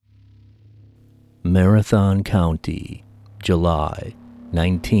Marathon County, July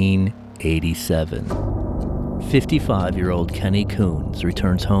 1987. 55-year-old Kenny Kunz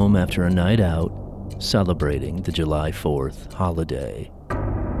returns home after a night out celebrating the July 4th holiday.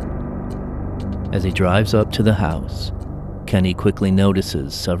 As he drives up to the house, Kenny quickly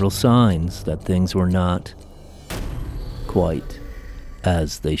notices several signs that things were not quite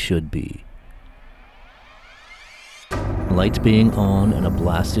as they should be. Lights being on and a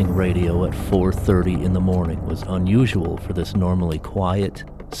blasting radio at 4:30 in the morning was unusual for this normally quiet,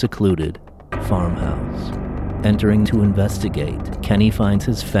 secluded farmhouse. Entering to investigate, Kenny finds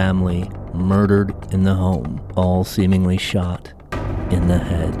his family murdered in the home, all seemingly shot in the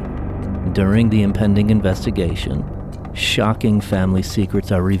head. During the impending investigation, shocking family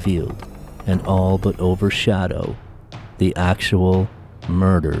secrets are revealed and all but overshadow the actual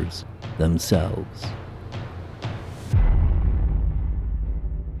murders themselves.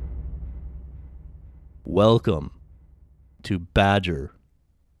 Welcome to Badger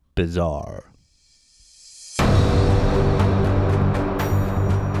Bizarre. A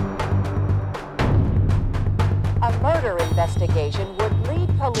murder investigation would lead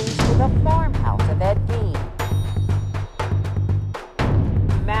police to the farmhouse of Ed Gein.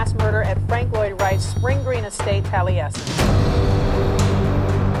 Mass murder at Frank Lloyd Wright's Spring Green Estate, Taliesin.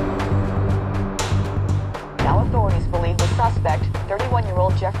 Now authorities believe the suspect,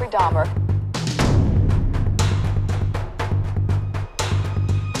 31-year-old Jeffrey Dahmer,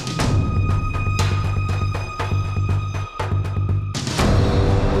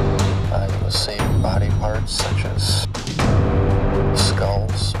 Saved body parts such as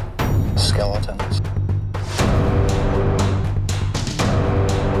skulls, skeletons.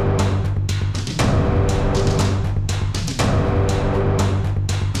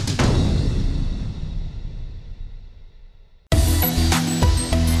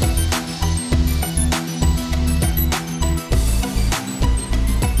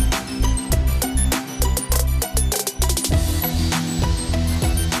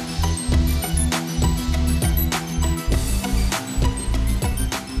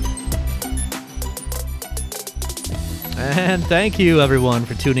 And thank you, everyone,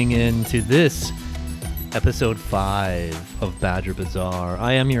 for tuning in to this episode 5 of Badger Bizarre.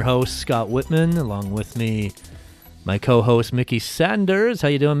 I am your host, Scott Whitman. Along with me, my co-host, Mickey Sanders. How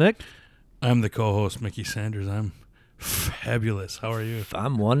you doing, Mick? I'm the co-host, Mickey Sanders. I'm fabulous. How are you?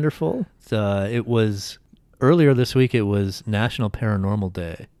 I'm wonderful. It was earlier this week. It was National Paranormal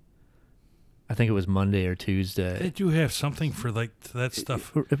Day. I think it was Monday or Tuesday. They do have something for like that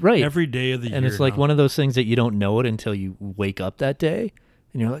stuff right every day of the year. And it's like now. one of those things that you don't know it until you wake up that day.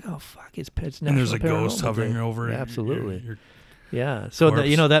 And you're like, oh, fuck, it's National and there's a Paranormal ghost hovering Day. over it. Absolutely. Your Yeah. So,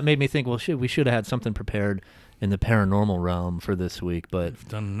 corpse. that made me think, well, shit, we should have had something prepared in the paranormal realm for this week. But, We've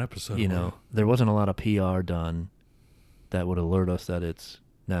done an episode. There wasn't a lot of PR done that would alert us that it's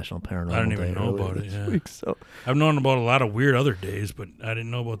National Paranormal Day. I didn't even know about it. this Yeah. week, so I've known about a lot of weird other days, but I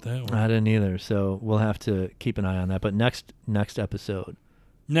didn't know about that one. I didn't either. So we'll have to keep an eye on that. But next episode.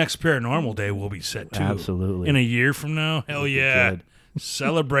 Next Paranormal Day will be set too. Absolutely. In a year from now? Hell yeah. Good.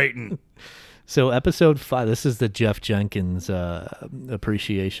 Celebrating. So episode 5, this is the Jeff Jenkins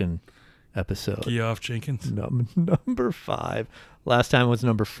appreciation episode. Geoff Jenkins. Number 5. Last time was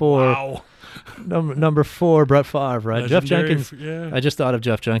number 4. Wow. Number 4, Brett Favre, right? Jeff Legendary, Jenkins. yeah. I just thought of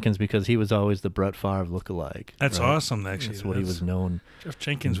Jeff Jenkins because he was always the Brett Favre lookalike. That's right? awesome, actually. That's what he was known. Jeff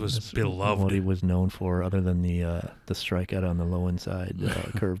Jenkins was That's beloved. What he was known for, other than the strikeout on the low inside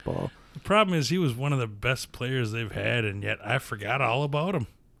curveball. The problem is he was one of the best players they've had, and yet I forgot all about him.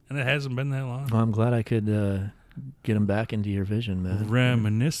 And it hasn't been that long. Well, I'm glad I could get him back into your vision, man.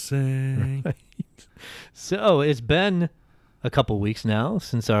 Reminiscing. Right. So it's been a couple weeks now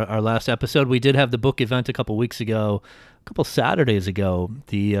since our last episode. We did have the book event a couple weeks ago, a couple Saturdays ago,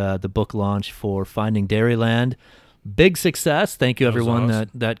 the book launch for Finding Dairyland. Big success. Thank you, everyone awesome.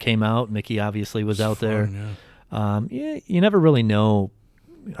 that came out. Mickey obviously was out there. Yeah. You never really know,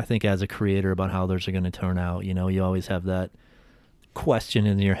 I think, as a creator about how those are going to turn out. You always have that question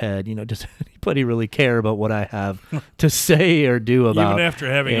in your head, does anybody really care about what I have to say or do about even after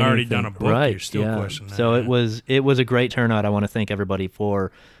having anything? already done a book, right, you're still questioning that. So yeah. it was a great turnout. I want to thank everybody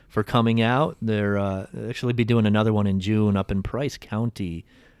for coming out. They're actually be doing another one in June up in Price County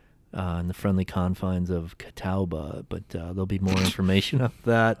in the friendly confines of Catawba, but there'll be more information of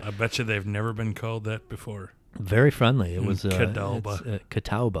that. I bet you they've never been called that before. Very friendly. It was Catawba.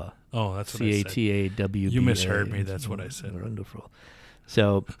 Catawba. Oh, that's what I said. Catawba. You misheard me. That's what I said. Wonderful.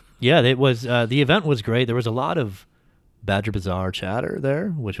 So, yeah, it was. The event was great. There was a lot of Badger Bizarre chatter there,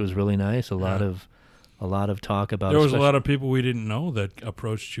 which was really nice. A lot a lot of talk about. There was a lot of people we didn't know that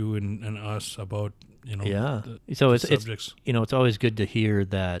approached you and us about, So it's subjects. it's always good to hear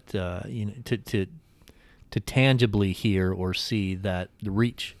that, to tangibly hear or see that the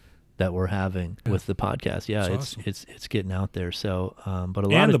reach that we're having with the podcast. Yeah, That's awesome. it's getting out there. So, but a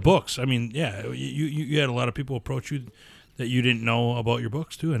lot And of the books. I mean, yeah, you had a lot of people approach you that you didn't know about your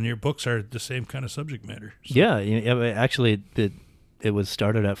books too, and your books are the same kind of subject matter. So. Yeah, actually, it was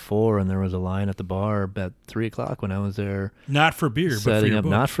started at 4, and there was a line at the bar at 3:00 when I was there. Not for beer, but for setting your up,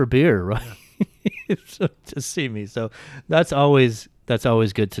 books. not for beer, right? Yeah. So, to see me, so that's always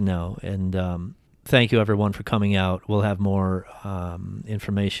good to know. And thank you everyone for coming out. We'll have more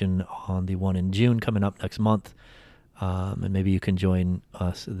information on the one in June coming up next month, and maybe you can join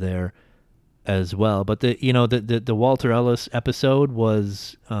us there as well. But the Walter Ellis episode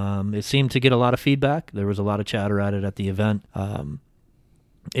was it seemed to get a lot of feedback. There was a lot of chatter at it at the event.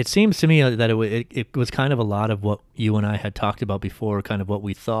 It seems to me that it was kind of a lot of what you and I had talked about before, kind of what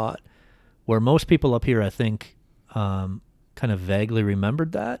we thought, where most people up here, I think, kind of vaguely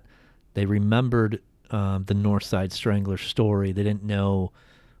remembered that. They remembered the Northside Strangler story. They didn't know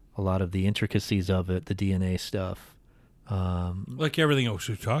a lot of the intricacies of it, the DNA stuff. Like everything else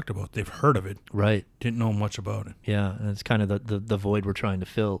we talked about, they've heard of it. Right. Didn't know much about it. Yeah, and it's kind of the void we're trying to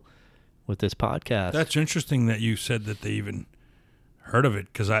fill with this podcast. That's interesting that you said that they even heard of it,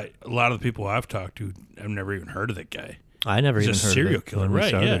 because a lot of the people I've talked to, I've never even heard of that guy. I never He's even a heard serial of it killer, when we right?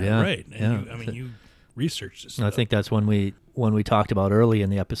 started, Yeah, right. And yeah. you researched this. And I think that's when we talked about early in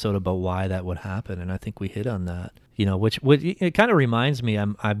the episode about why that would happen, and I think we hit on that. Which it kind of reminds me.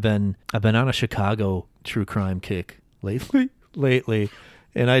 I've been on a Chicago true crime kick lately,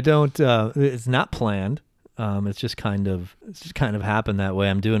 and I don't. It's not planned. It's just kind of happened that way.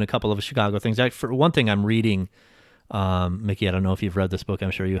 I'm doing a couple of Chicago things. For one thing, I'm reading. Mickey, I don't know if you've read this book. I'm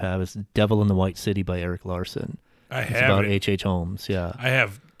sure you have. It's "Devil in the White City" by Eric Larson. I have. It's about H.H. Holmes. Yeah, I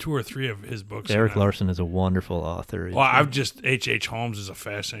have 2 or 3 of his books. Eric Larson is a wonderful author. Well, H.H. Holmes is a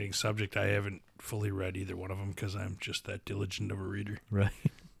fascinating subject. I haven't fully read either one of them because I'm just that diligent of a reader. Right.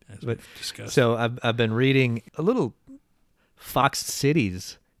 As we've discussed. So I've been reading a little Fox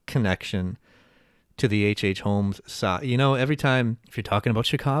Cities connection to the H.H. Holmes side. Every time, if you're talking about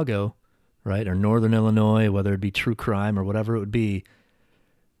Chicago, right, or Northern Illinois, whether it be true crime or whatever it would be,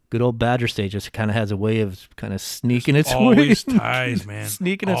 good old Badger State just kind of has a way of kind of sneaking its always way. ties, man.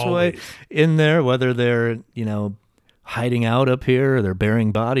 Sneaking its way in there, whether they're, hiding out up here, or they're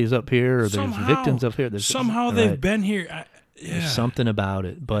burying bodies up here, or there's victims up here. They've been here. There's something about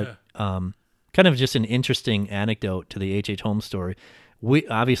it. But kind of just an interesting anecdote to the H.H. Holmes story.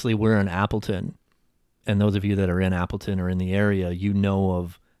 We're in Appleton, and those of you that are in Appleton or in the area,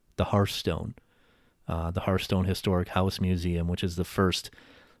 of the Hearthstone Historic House Museum, which is the first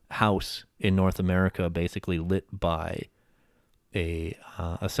house in North America basically lit by a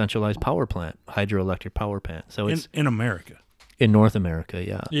centralized power plant, hydroelectric power plant. So it's in America, in North America,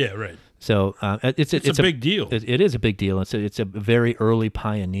 yeah. Yeah, right. So it's a big deal. It is a big deal. It's a very early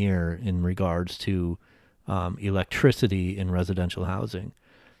pioneer in regards to electricity in residential housing.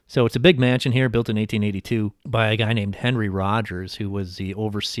 So it's a big mansion here, built in 1882 by a guy named Henry Rogers, who was the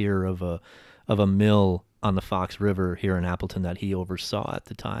overseer of a mill on the Fox River here in Appleton that he oversaw at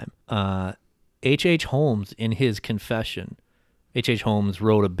the time. H.H. Holmes, in his confession, H.H. Holmes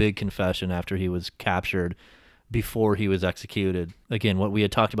wrote a big confession after he was captured, before he was executed. Again, what we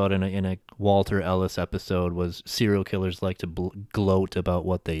had talked about in a Walter Ellis episode was serial killers like to gloat about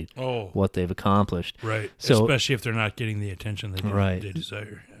what they've accomplished. Right. So, especially if they're not getting the attention they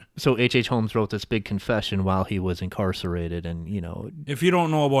desire. Yeah. So H.H. Holmes wrote this big confession while he was incarcerated, and if you don't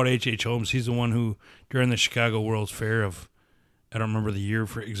know about H.H. Holmes, he's the one who, during the Chicago World's Fair of, I don't remember the year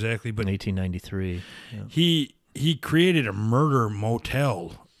for exactly, but in 1893, he created a murder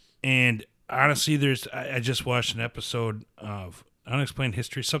motel. And honestly, I just watched an episode of Unexplained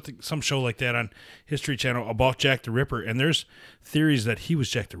History, some show like that on History Channel about Jack the Ripper, and there's theories that he was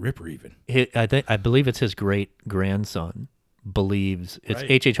Jack the Ripper even. I believe it's his great grandson believes it's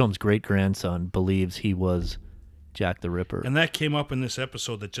H.H. Holmes' great grandson believes he was Jack the Ripper, and that came up in this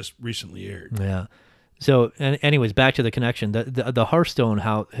episode that just recently aired. Yeah. So, anyways, back to the connection. The Hearthstone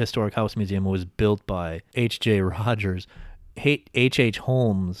Historic House Museum was built by H.J. Rogers. H.H.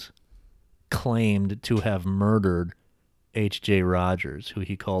 Holmes claimed to have murdered H.J. Rogers, who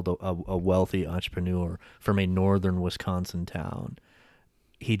he called a wealthy entrepreneur from a northern Wisconsin town.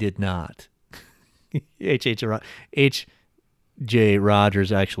 He did not. H.J.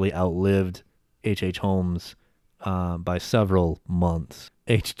 Rogers actually outlived H.H. Holmes by several months.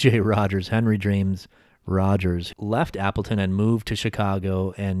 H.J. Rogers, Henry James Rogers, left Appleton and moved to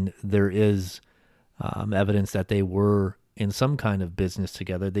Chicago, and there is evidence that they were in some kind of business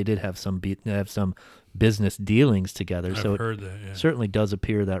together. They did have some business dealings together. I've so heard that, yeah. It certainly does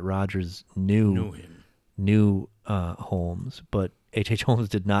appear that Rogers knew Holmes, but H.H. Holmes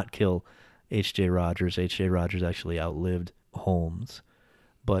did not kill H.J. Rogers. H.J. Rogers actually outlived Holmes.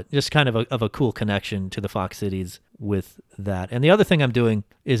 But just kind of a cool connection to the Fox Cities with that. And the other thing I'm doing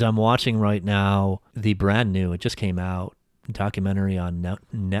is I'm watching right now the brand new, it just came out, documentary on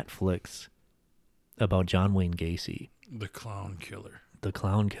Netflix about John Wayne Gacy. The Clown Killer. The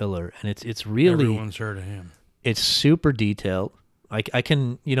Clown Killer. And it's really... Everyone's heard of him. It's super detailed. I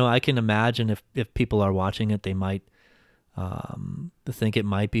can imagine if people are watching it, they might think it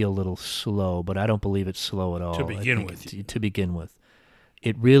might be a little slow, but I don't believe it's slow at all. To begin with.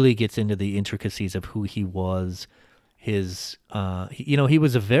 It really gets into the intricacies of who he was. He was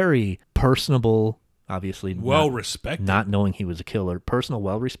a very personable, obviously well-respected. Not knowing he was a killer. Personal,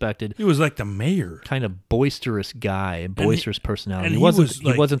 well-respected. He was like the mayor. Kind of boisterous guy, boisterous personality. And he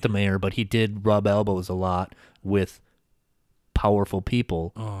wasn't the mayor, but he did rub elbows a lot with powerful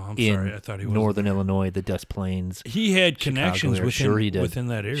people sorry. I thought he was Northern Illinois, the Des Plaines. He had connections within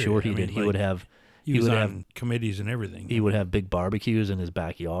that area. Sure he did. He would have... He was on committees and everything. He would have big barbecues in his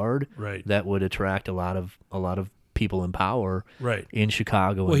backyard. Right. That That would attract a lot of people in power. Right. In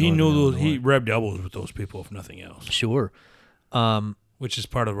Chicago. Well, he knew those. He rubbed elbows with those people, if nothing else. Sure. Which is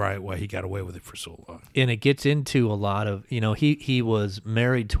part of why he got away with it for so long. And it gets into a lot of he was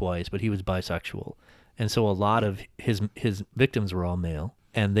married twice, but he was bisexual, and so a lot of his victims were all male,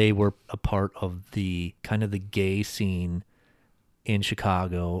 and they were a part of the kind of the gay scene in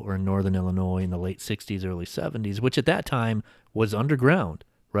Chicago or in Northern Illinois in the late 60s, early 70s, which at that time was underground,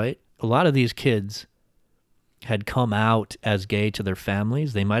 right? A lot of these kids had come out as gay to their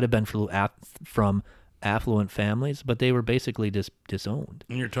families. They might have been from affluent families, but they were basically disowned.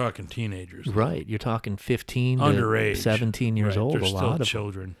 And you're talking teenagers. Right. You're talking 15 underage, to 17 years old. They're a still lot of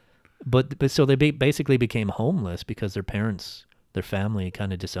children. But so they basically became homeless because their parents, their family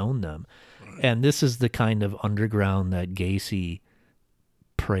kind of disowned them. Right. And this is the kind of underground that Gacy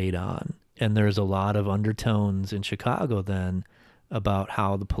preyed on. And there's a lot of undertones in Chicago then about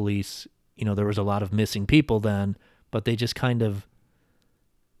how the police, there was a lot of missing people then, but they just kind of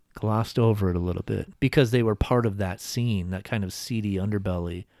glossed over it a little bit because they were part of that scene, that kind of seedy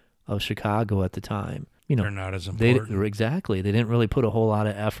underbelly of Chicago at the time. They're not as important. Exactly. They didn't really put a whole lot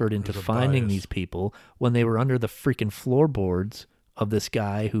of effort into finding these people when they were under the freaking floorboards of this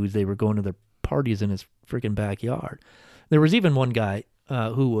guy who they were going to their parties in his freaking backyard. There was even one guy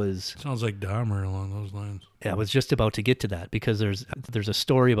who was... Sounds like Dahmer along those lines. Yeah, I was just about to get to that because there's a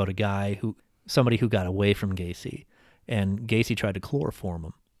story about a guy somebody who got away from Gacy, and Gacy tried to chloroform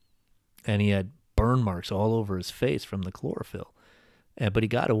him, and he had burn marks all over his face from the chlorophyll. But he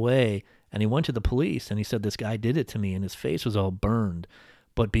got away, and he went to the police, and he said, this guy did it to me, and his face was all burned.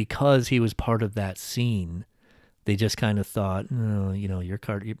 But because he was part of that scene, they just kind of thought, you're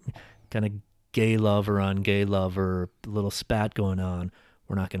kind of gay lover on gay lover, a little spat going on.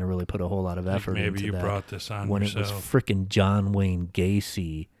 We're not going to really put a whole lot of effort into that. Maybe you brought this on when yourself. It was frickin' John Wayne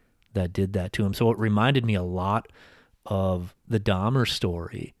Gacy that did that to him. So it reminded me a lot of the Dahmer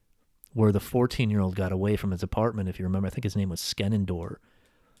story where the 14-year-old got away from his apartment, if you remember. I think his name was Skennendor.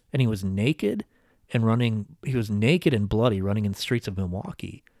 And he was naked and bloody running in the streets of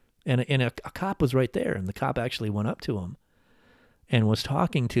Milwaukee. And a cop was right there, and the cop actually went up to him and was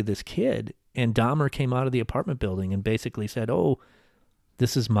talking to this kid. And Dahmer came out of the apartment building and basically said, oh,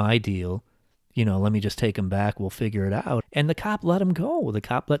 this is my deal. Let me just take him back. We'll figure it out. And the cop let him go. The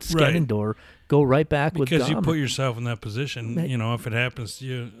cop let Skennendor go right back with Dahmer. Because you put yourself in that position, if it happens to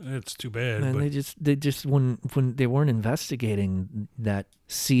you, it's too bad. And they just when they weren't investigating that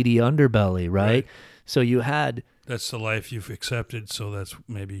seedy underbelly, right? So you had... That's the life you've accepted, so that's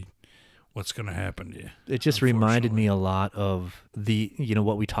maybe what's going to happen to you. It just reminded me a lot of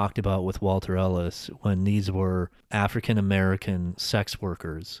what we talked about with Walter Ellis when these were African-American sex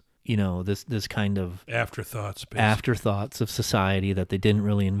workers. This kind of afterthoughts of society that they didn't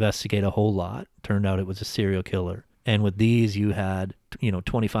really investigate a whole lot. Turned out it was a serial killer. And with these, you had,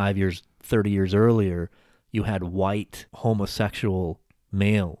 25 years, 30 years earlier, you had white homosexual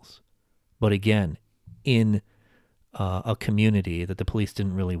males. But again, in a community that the police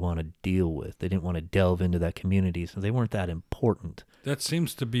didn't really want to deal with. They didn't want to delve into that community, so they weren't that important. That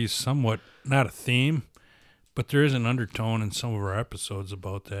seems to be somewhat, not a theme, but there is an undertone in some of our episodes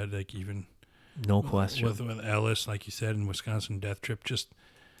about that, like even... No question. With Ellis, like you said, in Wisconsin Death Trip, just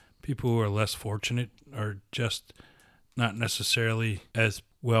people who are less fortunate are just not necessarily as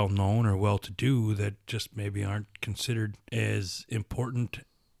well-known or well-to-do that just maybe aren't considered as important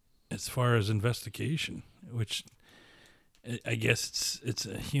as far as investigation, which I guess it's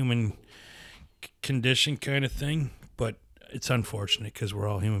a human condition kind of thing, but it's unfortunate because we're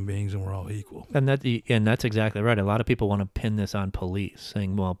all human beings and we're all equal. And that's exactly right. A lot of people want to pin this on police,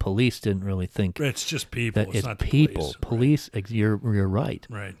 saying, "Well, police didn't really think." It's just people. That it's not the people. Police. You're right.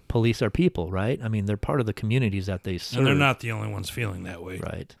 Right. Police are people, right? I mean, they're part of the communities that they serve. And they're not the only ones feeling that way.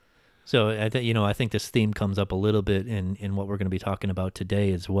 Right. So I think this theme comes up a little bit in what we're going to be talking about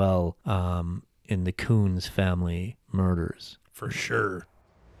today as well, in the Kunz family murders. For sure.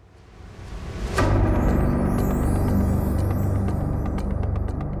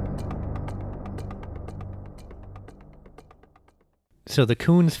 So the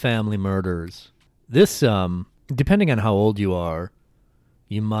Kunz family murders. This, depending on how old you are,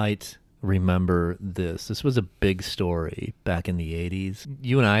 you might remember this. This was a big story back in the 80s.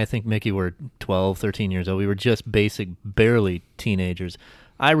 You and I think, Mickey, were 12, 13 years old. We were just barely teenagers.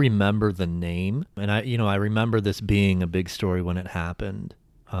 I remember the name, and I remember this being a big story when it happened.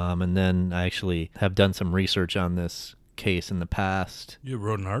 And then I actually have done some research on this case in the past. You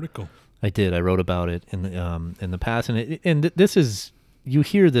wrote an article. I did. I wrote about it in the past, and this is, you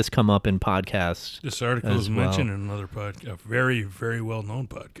hear this come up in podcasts. This article is well. mentioned in another podcast, a very, very well-known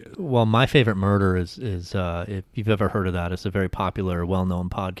podcast. Well, my favorite murder is if you've ever heard of that, it's a very popular,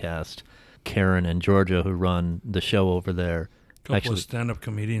 well-known podcast. Karen and Georgia, who run the show over there, A couple of stand-up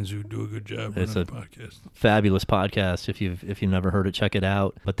comedians who do a good job running the podcast. Fabulous podcast. If you've never heard it, check it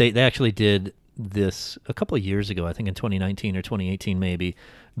out. But they actually did this a couple of years ago, I think in 2019 or 2018 maybe,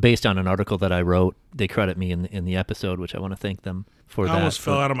 based on an article that I wrote. They credit me in the episode, which I want to thank them for. I almost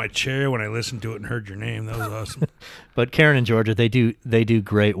fell out of my chair when I listened to it and heard your name. That was awesome. But Karen and Georgia, they do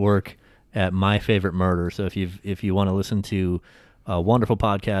great work at My Favorite Murder. So if you want to listen to a wonderful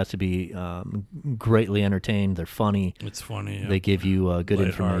podcast to be greatly entertained, they're funny. It's funny. Yeah. They give you good Lighthearted.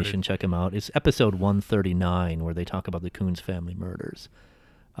 information. Check them out. It's episode 139 where they talk about the Kunz family murders.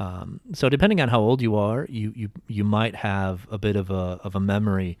 So depending on how old you are, you might have a bit of a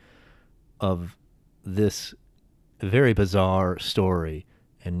memory of this very bizarre story.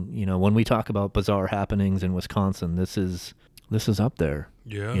 And when we talk about bizarre happenings in Wisconsin, this is up there.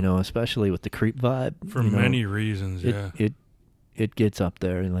 Yeah. Especially with the creep vibe. For many reasons. Yeah. It gets up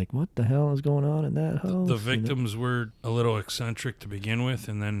there and like, what the hell is going on in that house? The victims were a little eccentric to begin with,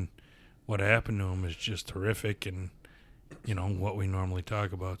 and then what happened to them is just horrific, and what we normally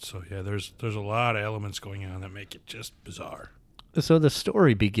talk about. So yeah, there's a lot of elements going on that make it just bizarre. So the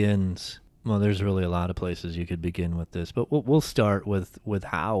story begins. Well, there's really a lot of places you could begin with this, but we'll start with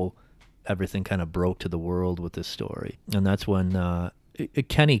how everything kind of broke to the world with this story, and that's when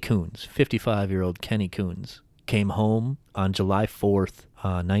Kenny Kunz, 55-year-old Kenny Kunz, came home on July 4th,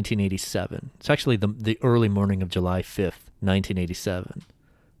 1987. It's actually the early morning of July 5th, 1987.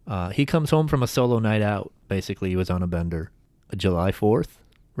 He comes home from a solo night out. Basically, he was on a bender. July 4th,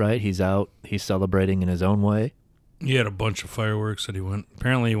 right? He's out. He's celebrating in his own way. He had a bunch of fireworks that he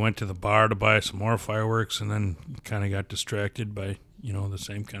went to the bar to buy some more fireworks, and then kind of got distracted by, the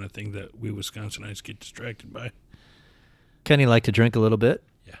same kind of thing that we Wisconsinites get distracted by. Kenny liked to drink a little bit.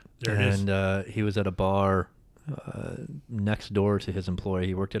 Yeah, there it is. And he was at a bar next door to his employer.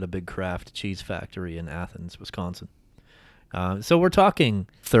 He worked at a big craft cheese factory in Athens, Wisconsin. So we're talking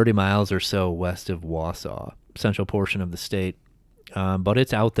 30 miles or so west of Wausau, central portion of the state. But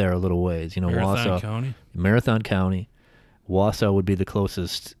it's out there a little ways. Marathon County. Wausau would be the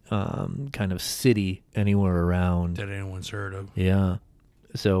closest kind of city anywhere around that anyone's heard of. Yeah.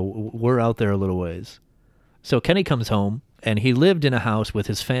 So we're out there a little ways. So Kenny comes home, and he lived in a house with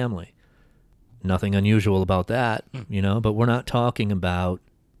his family. Nothing unusual about that, but we're not talking about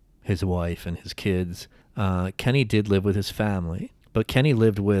his wife and his kids. Kenny did live with his family, but Kenny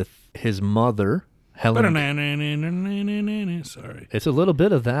lived with his mother, Helen. Sorry. It's a little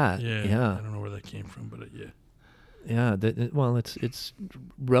bit of that. Yeah. Yeah. I don't know where that came from, but yeah. Yeah. It's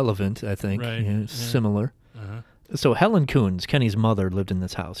relevant, I think. Right. Yeah, similar. Uh-huh. So Helen Kunz, Kenny's mother, lived in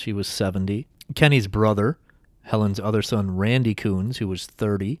this house. She was 70. Kenny's brother, Helen's other son, Randy Kunz, who was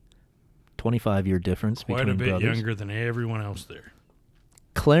 30. 25-year difference between brothers. Quite a bit younger than everyone else there.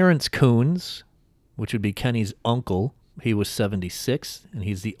 Clarence Kunz, which would be Kenny's uncle, he was 76, and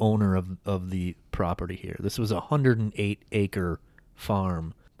he's the owner of the property here. This was a 108-acre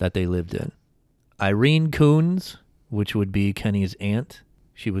farm that they lived in. Irene Kunz, which would be Kenny's aunt,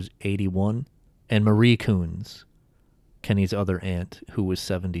 she was 81, and Marie Kunz, Kenny's other aunt, who was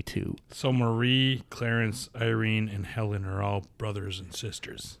 72. So Marie, Clarence, Irene, and Helen are all brothers and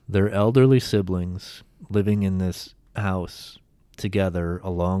sisters. They're elderly siblings living in this house together,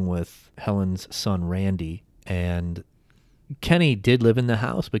 along with Helen's son, Randy. And Kenny did live in the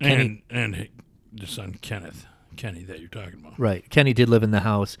house, but Kenny... And the son, Kenny that you're talking about. Right. Kenny did live in the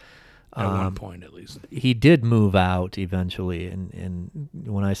house. At one point, at least. He did move out eventually, and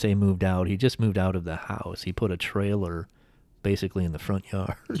when I say moved out, he just moved out of the house. He put a trailer basically in the front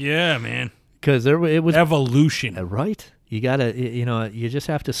yard. Yeah, man. Because it was... Evolution. Right. You gotta, you just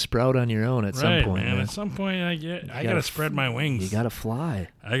have to sprout on your own at some point, man. At some point, I gotta spread my wings. You gotta fly.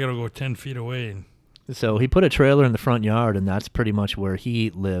 I gotta go 10 feet away. So he put a trailer in the front yard, and that's pretty much where he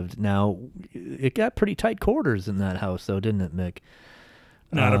lived. Now, it got pretty tight quarters in that house, though, didn't it, Mick?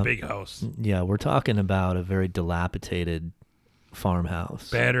 Not a big house. Yeah, we're talking about a very dilapidated farmhouse.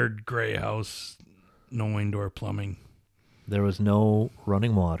 Battered gray house, no indoor plumbing. There was no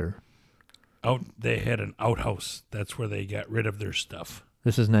running water. They had an outhouse. That's where they got rid of their stuff.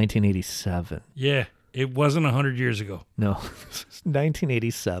 This is 1987. Yeah, it wasn't 100 years ago. No, this is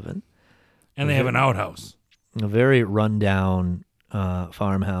 1987. And they have an outhouse. A very rundown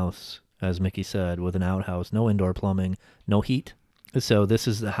farmhouse, as Mickey said, with an outhouse, no indoor plumbing, no heat. So this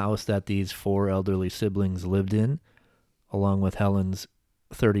is the house that these 4 elderly siblings lived in, along with Helen's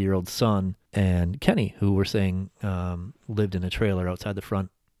 30-year-old son and Kenny, who we're saying lived in a trailer outside the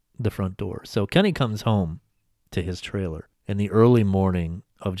front door. So Kenny comes home to his trailer in the early morning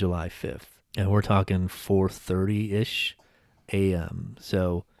of July 5th, and we're talking 4:30-ish a.m.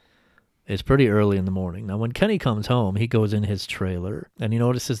 So it's pretty early in the morning. Now, when Kenny comes home, he goes in his trailer, and he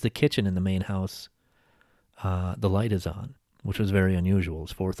notices the kitchen in the main house, the light is on, which was very unusual.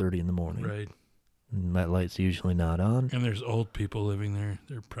 It's 4:30 in the morning. Right. And that light's usually not on. And there's old people living there.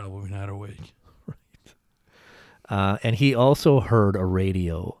 They're probably not awake. Right. And he also heard a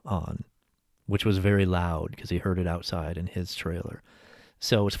radio on, which was very loud because he heard it outside in his trailer.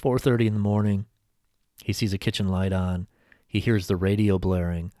 So it's 4:30 in the morning. He sees a kitchen light on. He hears the radio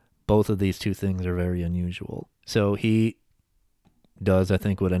blaring. Both of these two things are very unusual. So he does, I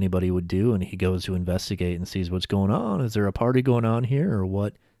think, what anybody would do, and he goes to investigate and sees what's going on. Is there a party going on here, or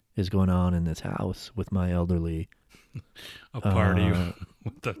what is going on in this house with my elderly... A party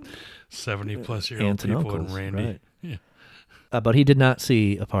with the 70-plus-year-old people uncles, and Randy. Right. Yeah. But he did not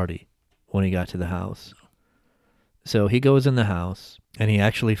see a party when he got to the house. So he goes in the house, and he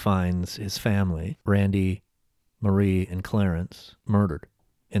actually finds his family, Randy, Marie, and Clarence, murdered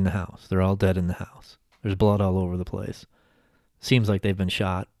in the house. They're all dead in the house. There's blood all over the place. Seems like they've been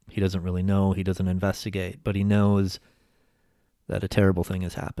shot. He doesn't really know. He doesn't investigate, but he knows that a terrible thing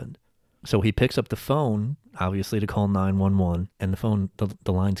has happened. So he picks up the phone, obviously, to call 911, and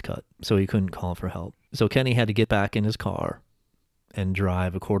the line's cut, so he couldn't call for help. So Kenny had to get back in his car and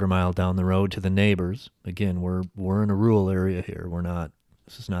drive a quarter mile down the road to the neighbors. Again, we're in a rural area here.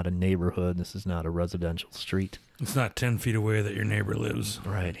 This is not a neighborhood. This is not a residential street. It's not 10 feet away that your neighbor lives.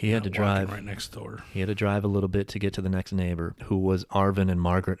 Right. He had to drive right next door. He had to drive a little bit to get to the next neighbor, who was Arvin and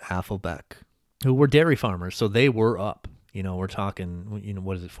Margaret Affelbeck, who were dairy farmers. So they were up. We're talking,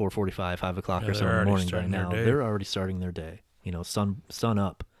 what is it, 4:45, 5 o'clock or so in the morning by now. They're already starting their day. Sun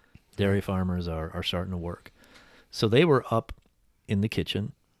up. Dairy farmers are starting to work. So they were up in the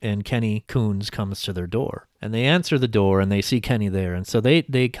kitchen, and Kenny Kunz comes to their door. And they answer the door, and they see Kenny there. And so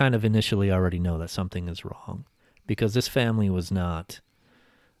they kind of initially already know that something is wrong, because this family was not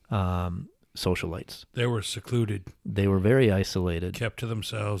socialites. They were secluded. They were very isolated. Kept to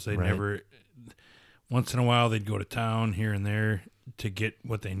themselves. They Right. never... Once in a while, they'd go to town here and there to get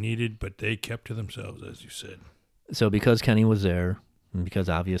what they needed, but they kept to themselves, as you said. So because Kenny was there, and because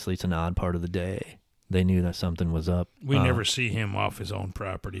obviously it's an odd part of the day, they knew that something was up. We never see him off his own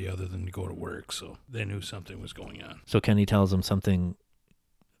property other than to go to work, so they knew something was going on. So Kenny tells them something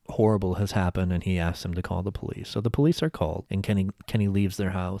horrible has happened, and he asks them to call the police. So the police are called, and Kenny leaves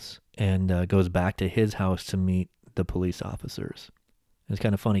their house and goes back to his house to meet the police officers. It's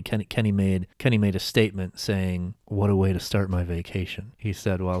kind of funny. Kenny made a statement saying, "What a way to start my vacation," he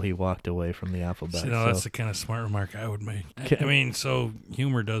said while he walked away from the Affelbeck. That's the kind of smart remark I would make. So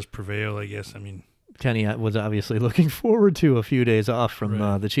humor does prevail, I guess. Kenny was obviously looking forward to a few days off from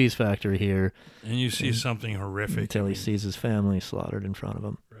the cheese factory here. And you see something horrific. Until he sees his family slaughtered in front of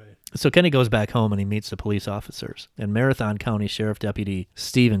him. Right. So Kenny goes back home and he meets the police officers. And Marathon County Sheriff Deputy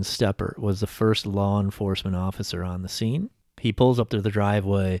Steven Stepper was the first law enforcement officer on the scene. He pulls up to the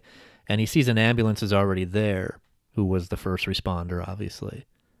driveway, and he sees an ambulance is already there, who was the first responder, obviously.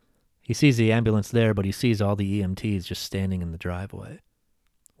 He sees the ambulance there, but he sees all the EMTs just standing in the driveway,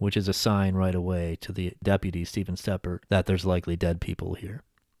 which is a sign right away to the deputy, Steven Stepper, that there's likely dead people here.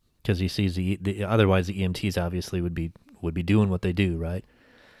 Because he sees otherwise the EMTs obviously would be doing what they do, right?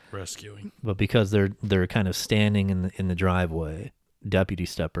 Rescuing. But because they're kind of standing in the driveway, Deputy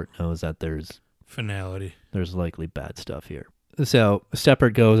Stepper knows that there's Finality. There's likely bad stuff here. So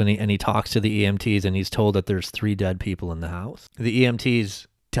Steppert goes and he talks to the EMTs, and he's told that there's 3 dead people in the house. The EMTs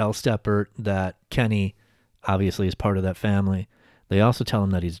tell Steppert that Kenny obviously is part of that family. They also tell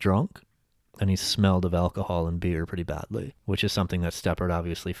him that he's drunk and he's smelled of alcohol and beer pretty badly, which is something that Steppert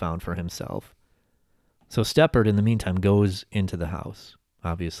obviously found for himself. So Steppert, in the meantime, goes into the house.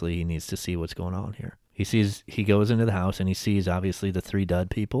 Obviously, he needs to see what's going on here. He goes into the house and he sees, obviously, the 3 dead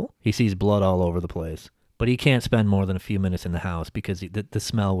people. He sees blood all over the place. But he can't spend more than a few minutes in the house because the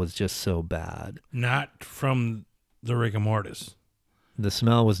smell was just so bad. Not from the rigor mortis. The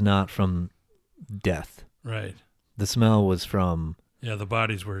smell was not from death. Right. The smell was from... Yeah, the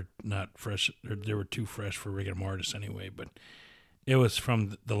bodies were not fresh. They were too fresh for rigor mortis anyway, but it was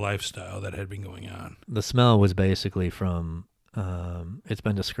from the lifestyle that had been going on. The smell was basically from... it's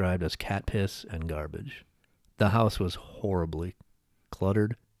been described as cat piss and garbage. The house was horribly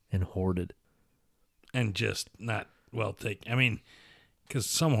cluttered and hoarded. And just not well taken. I mean, because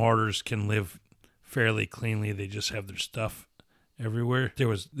some hoarders can live fairly cleanly. They just have their stuff everywhere.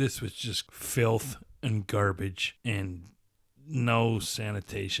 This was just filth and garbage and no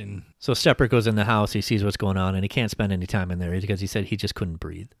sanitation. So Steppert goes in the house. He sees what's going on, and he can't spend any time in there because he said he just couldn't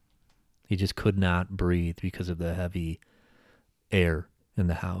breathe. He just could not breathe because of the heavy air in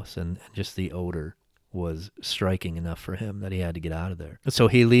the house, and just the odor was striking enough for him that he had to get out of there. So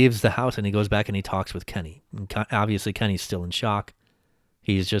he leaves the house and he goes back and he talks with Kenny. And obviously, Kenny's still in shock.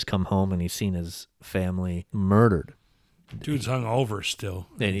 He's just come home and he's seen his family murdered. Dude's hung over still.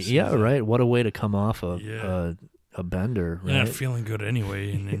 Yeah, right. What a way to come off a bender. Right? You're not feeling good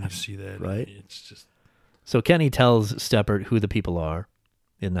anyway, and then you see that. Right. It's just. So Kenny tells Steppert who the people are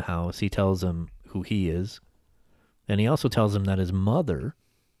in the house. He tells him who he is. And he also tells him that his mother,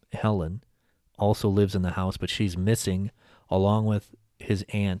 Helen, also lives in the house, but she's missing, along with his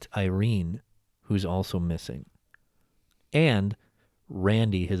aunt, Irene, who's also missing. And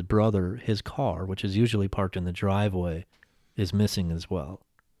Randy, his brother, his car, which is usually parked in the driveway, is missing as well.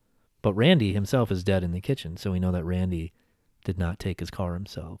 But Randy himself is dead in the kitchen, so we know that Randy did not take his car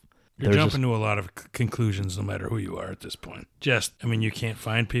himself. You're jumping to a lot of conclusions no matter who you are at this point. You can't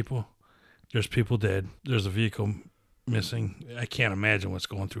find people. There's people dead. There's a vehicle missing. I can't imagine what's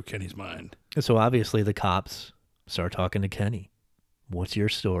going through Kenny's mind. So obviously the cops start talking to Kenny. What's your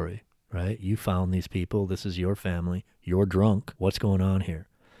story, right? You found these people. This is your family. You're drunk. What's going on here?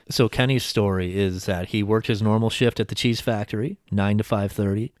 So Kenny's story is that he worked his normal shift at the cheese factory, 9 to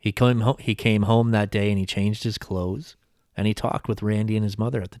 5:30. He came home that day and he changed his clothes. And he talked with Randy and his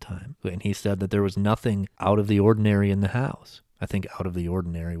mother at the time. And he said that there was nothing out of the ordinary in the house. I think out of the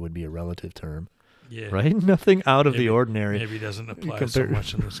ordinary would be a relative term. Yeah. Right? Nothing out of the ordinary. Maybe doesn't apply so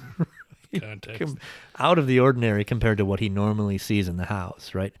much in this context. Out of the ordinary compared to what he normally sees in the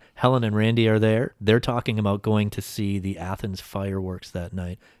house, right? Helen and Randy are there. They're talking about going to see the Athens fireworks that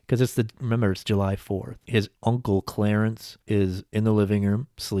night. Because it's July 4th. His uncle Clarence is in the living room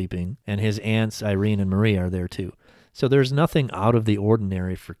sleeping. And his aunts Irene and Marie are there too. So there's nothing out of the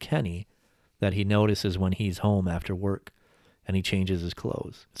ordinary for Kenny that he notices when he's home after work and he changes his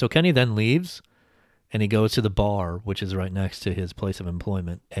clothes. So Kenny then leaves and he goes to the bar, which is right next to his place of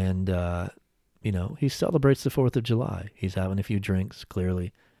employment. And, he celebrates the 4th of July. He's having a few drinks,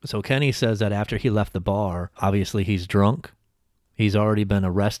 clearly. So Kenny says that after he left the bar, obviously he's drunk. He's already been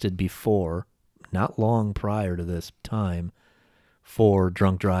arrested before, not long prior to this time, for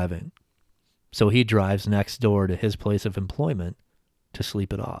drunk driving. So he drives next door to his place of employment to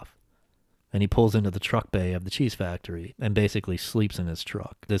sleep it off. And he pulls into the truck bay of the cheese factory and basically sleeps in his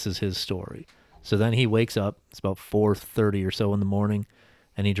truck. This is his story. So then he wakes up, it's about 4:30 or so in the morning,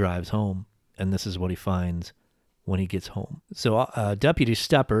 and he drives home. And this is what he finds when he gets home. So Deputy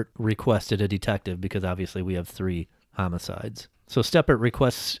Steppert requested a detective because obviously we have 3 homicides. So Steppert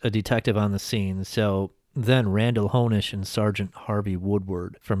requests a detective on the scene. So then Randall Honish and Sergeant Harvey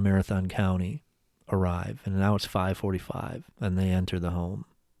Woodward from Marathon County arrive, and now it's 5:45, and they enter the home.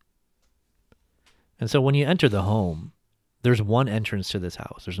 And so when you enter the home, there's one entrance to this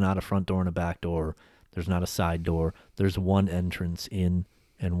house. There's not a front door and a back door. There's not a side door. There's one entrance in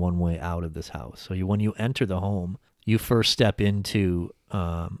and one way out of this house. So when you enter the home, you first step into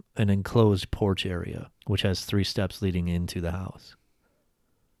an enclosed porch area, which has 3 steps leading into the house.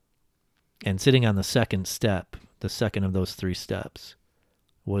 And sitting on the second step, the second of those 3 steps,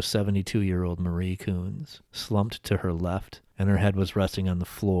 was 72-year-old Marie Kunz, slumped to her left, and her head was resting on the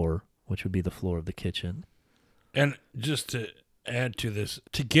floor, which would be the floor of the kitchen. And just to add to this,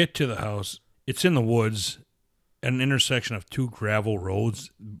 to get to the house, it's in the woods, an intersection of 2 gravel roads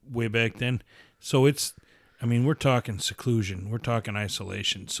way back then. So we're talking seclusion. We're talking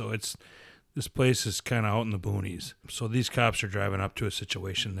isolation. So This place is kind of out in the boonies. So these cops are driving up to a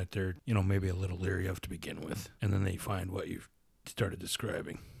situation that they're, maybe a little leery of to begin with. And then they find what you've started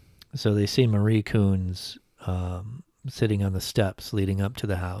describing. So they see Marie Kunz sitting on the steps leading up to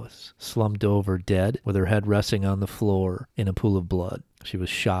the house, slumped over dead with her head resting on the floor in a pool of blood. She was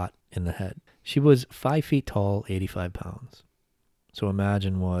shot in the head. She was 5 feet tall, 85 pounds. So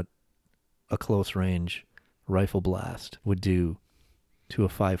imagine what a close-range rifle blast would do to a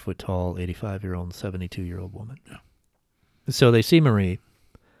 5 foot tall, 85-year-old, 72-year-old woman. Yeah. So they see Marie.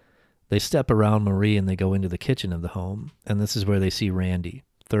 They step around Marie and they go into the kitchen of the home. And this is where they see Randy,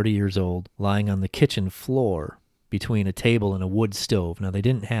 30 years old, lying on the kitchen floor between a table and a wood stove. Now, they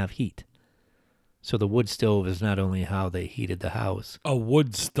didn't have heat. So the wood stove is not only how they heated the house. A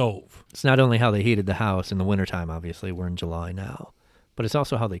wood stove. It's not only how they heated the house in the wintertime, obviously. We're in July now. But it's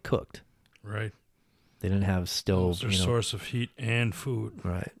also how they cooked. Right. They didn't have stoves. Their source of heat and food.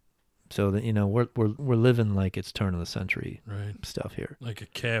 Right. So that we're living like it's turn of the century stuff here. Like a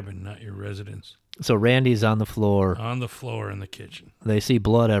cabin, not your residence. So Randy's on the floor. On the floor in the kitchen. They see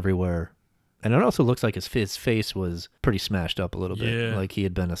blood everywhere. And it also looks like his face was pretty smashed up a little bit. Yeah. Like he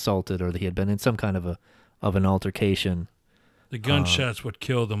had been assaulted or he had been in some kind of an altercation. The gunshots would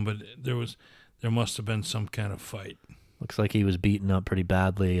kill them, but there must have been some kind of fight. Looks like he was beaten up pretty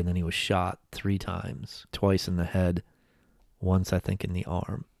badly, and then he was shot 3 times, twice in the head, once I think in the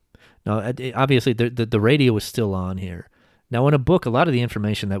arm. Now, obviously, the radio was still on here. Now, in a book, a lot of the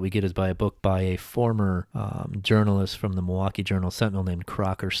information that we get is by a book by a former journalist from the Milwaukee Journal-Sentinel named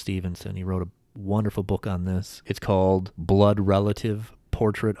Crocker Stevenson. He wrote a wonderful book on this. It's called Blood Relative,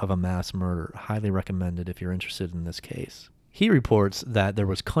 Portrait of a Mass Murder. Highly recommended if you're interested in this case. He reports that there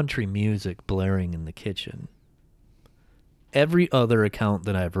was country music blaring in the kitchen. Every other account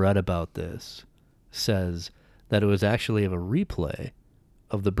that I've read about this says that it was actually of a replay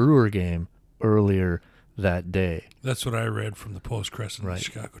of the Brewer game earlier that day. That's what I read from the Post-Crescent and the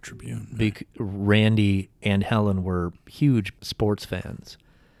Chicago Tribune. Randy and Helen were huge sports fans,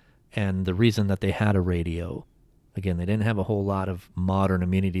 and the reason that they had a radio, again, they didn't have a whole lot of modern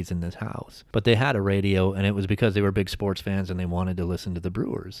amenities in this house, but they had a radio, and it was because they were big sports fans and they wanted to listen to the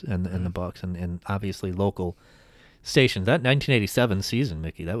Brewers and the Bucks and obviously local stations. That 1987 season,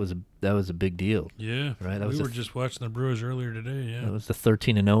 Mickey, that was a big deal. Yeah, right. We were just watching the Brewers earlier today. Yeah, that was the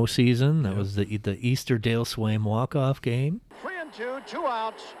 13-0 season. That was the Easter Dale Swaim walk-off game. 3-2, 2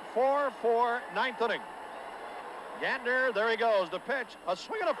 outs, 4-4, ninth inning. Gander, there he goes. The pitch, a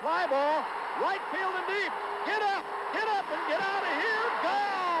swing and a fly ball, right field and deep. Get up and get out of here.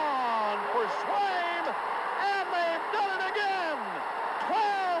 Gone for Swaim, and they've done it again.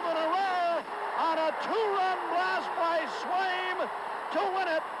 12 in a row on a 2-run blast by Swaim to win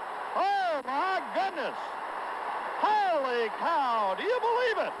it. Oh, my goodness. Holy cow. Do you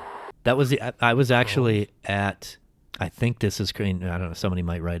believe it? That was I was actually at, I think this is, I don't know, somebody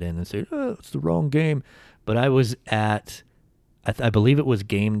might write in and say, oh, it's the wrong game. But I was at, I believe it was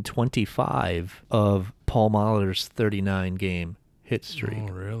game 25 of Paul Molitor's 39-game hit streak.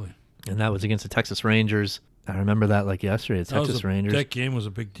 Oh, really? And that was against the Texas Rangers. I remember that like yesterday. The Texas Rangers. That game was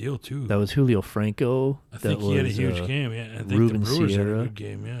a big deal too. That was Julio Franco. I think he had a huge game. Yeah, I think Ruben the Brewers Sierra. had a good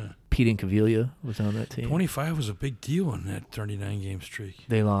game. Yeah, Pete Incaviglia was on that team. 25 was a big deal in that 39-game streak.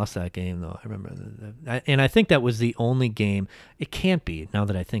 They lost that game though. I remember that. And I think that was the only game. It can't be. Now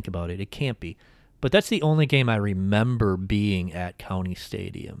that I think about it, it can't be. But that's the only game I remember being at County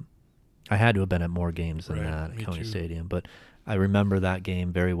Stadium. I had to have been at more games than that at County Stadium, but I remember that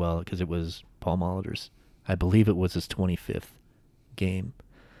game very well because it was Paul Molitor's. I believe it was his 25th game.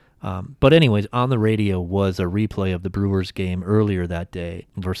 But anyways, on the radio was a replay of the Brewers game earlier that day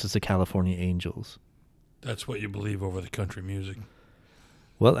versus the California Angels. That's what you believe over the country music.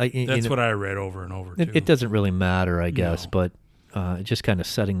 Well, that's what I read over and over, too. It doesn't really matter, I guess, but just kind of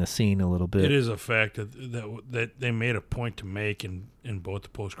setting the scene a little bit. It is a fact that they made a point to make in both the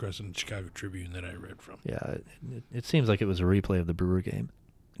Post-Crescent and Chicago Tribune that I read from. Yeah, it seems like it was a replay of the Brewer game.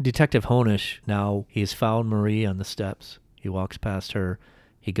 Detective Honish, now he's found Marie on the steps. He walks past her.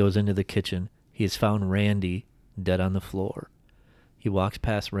 He goes into the kitchen. He has found Randy dead on the floor. He walks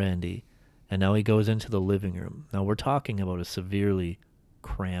past Randy, and now he goes into the living room. Now we're talking about a severely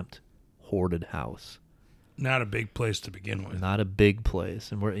cramped, hoarded house. Not a big place to begin with. Not a big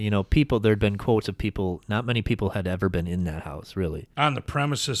place. And there'd been quotes of people, not many people had ever been in that house, really. On the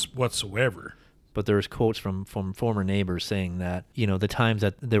premises whatsoever. But there's quotes from former neighbors saying that,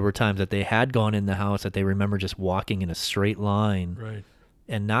 there were times that they had gone in the house that they remember just walking in a straight line. Right.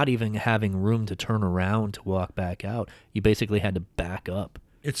 And not even having room to turn around to walk back out. You basically had to back up.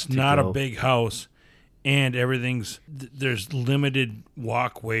 It's not a big house. and there's limited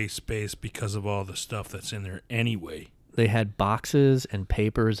walkway space because of all the stuff that's in there anyway. They had boxes and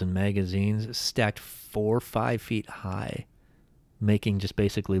papers and magazines stacked 4 or 5 feet high, making just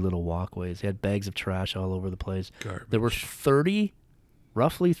basically little walkways. They had bags of trash all over the place. Garbage. There were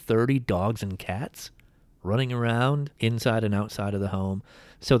roughly 30 dogs and cats running around inside and outside of the home.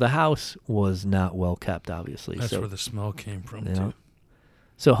 So the house was not well kept, obviously. That's where the smell came from, too.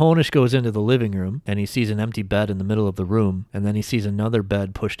 So Honish goes into the living room, and he sees an empty bed in the middle of the room, and then he sees another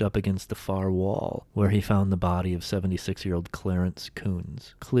bed pushed up against the far wall, where he found the body of 76-year-old Clarence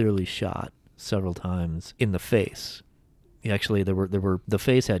Kunz, clearly shot several times in the face. Actually, the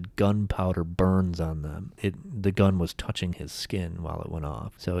face had gunpowder burns on them. The gun was touching his skin while it went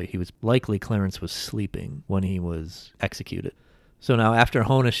off. So Clarence was sleeping when he was executed. So now after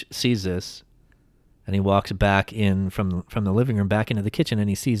Honish sees this, and he walks back in from the living room back into the kitchen, and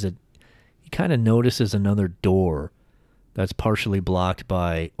he kind of notices another door that's partially blocked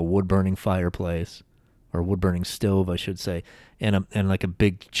by a wood-burning fireplace, or wood-burning stove, I should say, and like a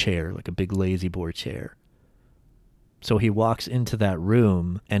big chair, like a big lazy boy chair. So he walks into that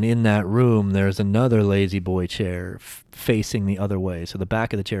room, and in that room there's another lazy boy chair facing the other way. So the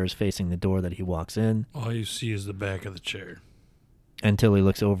back of the chair is facing the door that he walks in. All you see is the back of the chair. Until he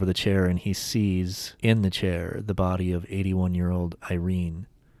looks over the chair and he sees in the chair the body of 81-year-old Irene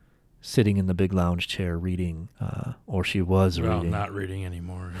sitting in the big lounge chair reading, or she was reading. Well, not reading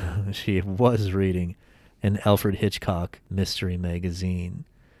anymore. Yeah. She was reading an Alfred Hitchcock mystery magazine.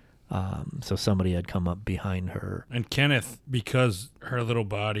 So somebody had come up behind her. And Kenneth, because her little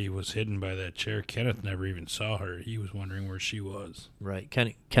body was hidden by that chair, Kenneth never even saw her. He was wondering where she was. Right.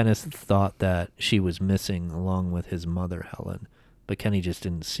 Kenneth thought that she was missing along with his mother, Helen. But Kenny just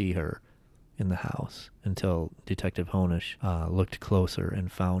didn't see her in the house until Detective Honish looked closer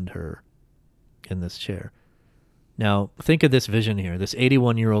and found her in this chair. Now, think of this vision here. This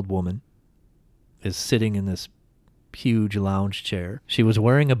 81-year-old woman is sitting in this huge lounge chair. She was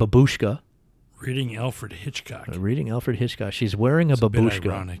wearing a babushka. Reading Alfred Hitchcock. She's wearing a babushka. A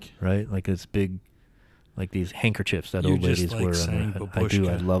bit ironic. Right? Like this big, like these handkerchiefs that old ladies wear. I do.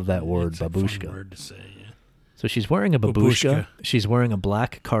 I love that word, babushka. It's a fun word to say, yeah. So she's wearing a babushka. She's wearing a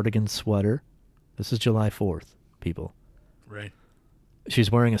black cardigan sweater. This is July 4th, people. Right. She's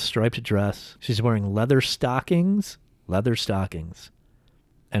wearing a striped dress. She's wearing leather stockings,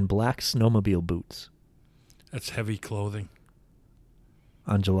 and black snowmobile boots. That's heavy clothing.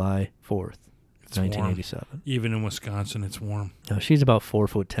 On July 4th, it's 1987. Warm. Even in Wisconsin, it's warm. Now, she's about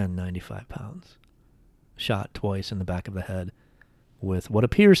 4'10", 95 pounds. Shot twice in the back of the head with what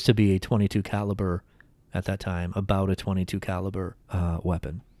appears to be a .22 caliber. At that time, about a .22 caliber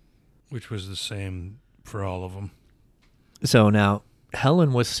weapon. Which was the same for all of them. So now,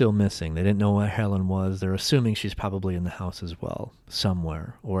 Helen was still missing. They didn't know where Helen was. They're assuming she's probably in the house as well,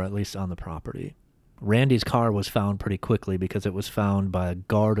 somewhere, or at least on the property. Randy's car was found pretty quickly because it was found by a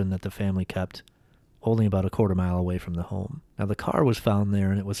garden that the family kept only about a quarter mile away from the home. Now, the car was found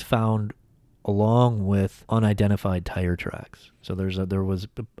there, and it was found along with unidentified tire tracks. So there was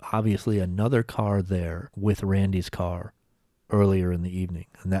obviously another car there with Randy's car earlier in the evening,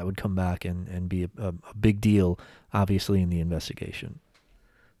 and that would come back and be a big deal, obviously, in the investigation.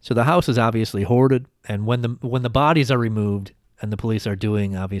 So the house is obviously hoarded, and when the bodies are removed and the police are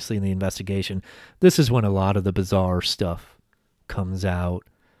doing, obviously, in the investigation, this is when a lot of the bizarre stuff comes out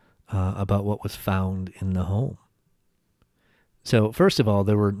about what was found in the home. So, first of all,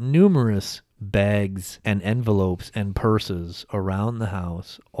 there were numerous bags and envelopes and purses around the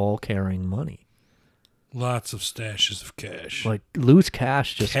house, all carrying money. Lots of stashes of cash. Like loose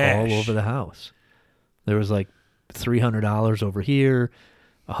cash just all over the house. There was like $300 over here,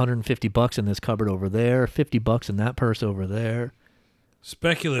 $150 in this cupboard over there, $50 in that purse over there.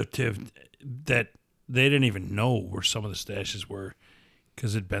 Speculative that they didn't even know where some of the stashes were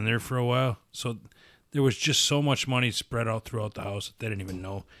because it'd been there for a while. So there was just so much money spread out throughout the house that they didn't even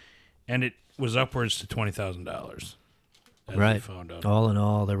know. And it was upwards to $20,000. Right. We found out. All in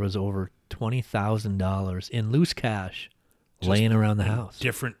all, there was over $20,000 in loose cash just laying around the house.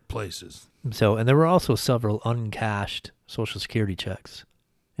 Different places. So, and there were also several uncashed Social Security checks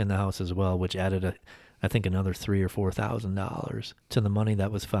in the house as well, which added, I think, another $3,000 or $4,000 to the money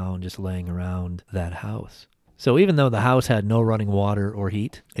that was found just laying around that house. So even though the house had no running water or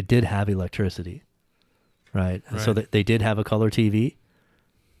heat, it did have electricity. Right. And so they did have a color TV.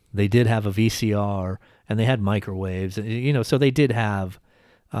 They did have a VCR, and they had microwaves. So they did have,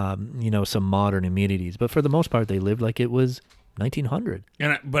 some modern amenities. But for the most part, they lived like it was 1900.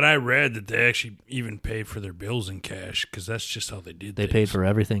 But I read that they actually even paid for their bills in cash because that's just how they did. They paid for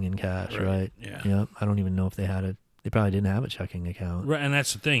everything in cash, right? Yeah. Yep. I don't even know if they had it. They probably didn't have a checking account. Right, and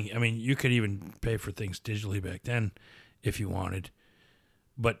that's the thing. I mean, you could even pay for things digitally back then if you wanted.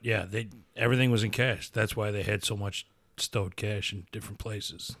 But yeah, everything was in cash. That's why they had so much stowed cash in different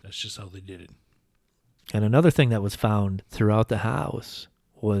places. That's just how they did it. And another thing that was found throughout the house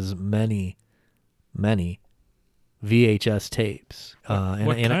was many VHS tapes.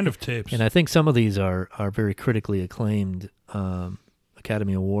 What kind of tapes? And I think some of these are very critically acclaimed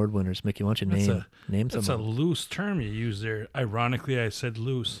Academy Award winners. Mickey, why don't you name some That's of a them? loose term you use there. Ironically, I said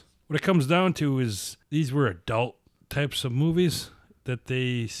loose. What it comes down to is these were adult types of movies that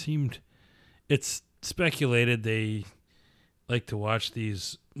they seemed... It's speculated they like to watch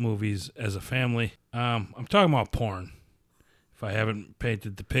these movies as a family. I'm talking about porn, if I haven't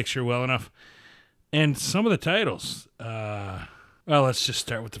painted the picture well enough. And some of the titles... well, let's just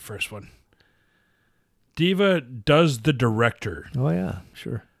start with the first one. Diva Does the Director. Oh, yeah,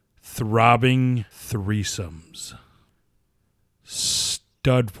 sure. Throbbing Threesomes.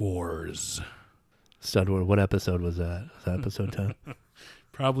 Stud Wars. Stud Wars. What episode was that? Was that episode 10?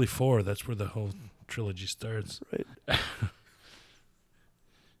 Probably 4. That's where the whole trilogy starts. Right.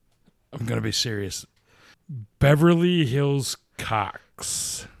 I'm going to be serious. Beverly Hills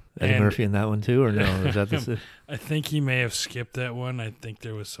Cox. Eddie Murphy in that one too, or no? Is that the... I think he may have skipped that one. I think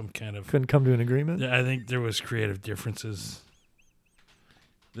there was some kind of... Couldn't come to an agreement? I think there was creative differences.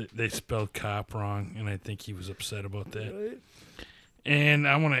 They spelled cop wrong, and I think he was upset about that. Right. And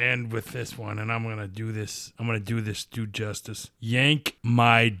I want to end with this one, and I'm going to do this. I'm going to do this due justice. Yank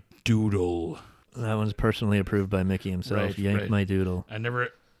My Doodle. That one's personally approved by Mickey himself. Right, Yank right. My Doodle. I never,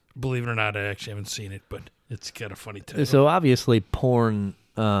 believe it or not, I actually haven't seen it, but it's got a funny title. So obviously porn...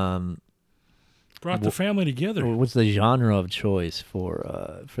 Brought the family together. What's the genre of choice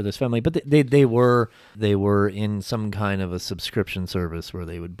for this family? But they were in some kind of a subscription service where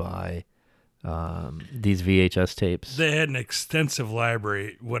they would buy these VHS tapes. They had an extensive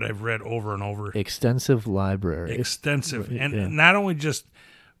library, what I've read over and over. Extensive library. Extensive. And Yeah. not only just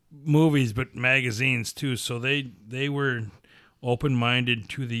movies, but magazines too. So they were open-minded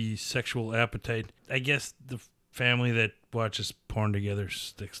to the sexual appetite. I guess the family that watches porn together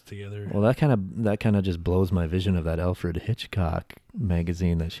sticks together. Well, that kind of just blows my vision of that Alfred Hitchcock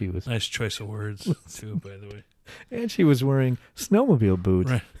magazine that she was. Nice choice of words too, by the way. And she was wearing snowmobile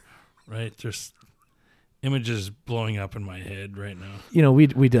boots. Right. There's images blowing up in my head right now. You know,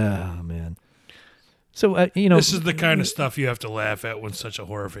 we'd oh man. So this is the kind of stuff you have to laugh at when such a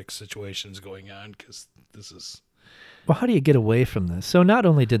horrific situation is going on, because this is. Well, how do you get away from this? So not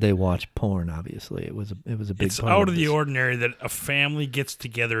only did they watch porn, obviously, it was a big It's part out of the this. ordinary that a family gets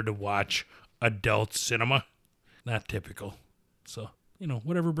together to watch adult cinema. Not typical. So,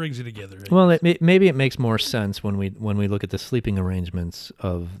 whatever brings you together. Right? Well, maybe it makes more sense when we look at the sleeping arrangements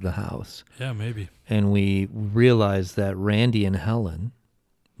of the house. Yeah, maybe. And we realize that Randy and Helen,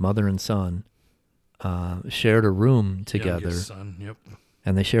 mother and son, shared a room together. Youngest son, yep.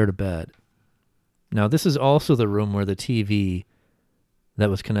 And they shared a bed. Now, this is also the room where the TV that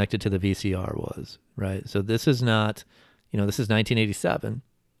was connected to the VCR was, right? So this is not, this is 1987.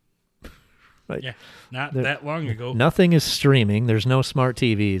 Right? Yeah, not that long ago. Nothing is streaming. There's no smart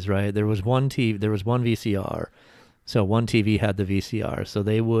TVs, right? There was one VCR. So one TV had the VCR. So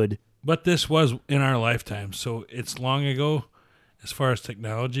they would... But this was in our lifetime, so it's long ago as far as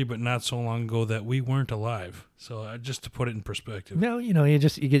technology, but not so long ago that we weren't alive. So just to put it in perspective. No,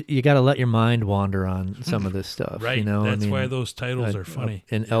 you got to let your mind wander on some of this stuff. Right. That's why those titles are funny.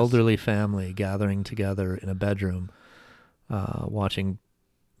 An elderly family gathering together in a bedroom, watching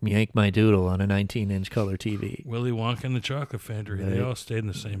Yank My Doodle on a 19-inch color TV. Willy Wonka and the Chocolate Factory. They all stayed in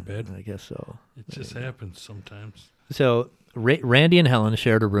the same bed. I guess so. It just happens sometimes. So Randy and Helen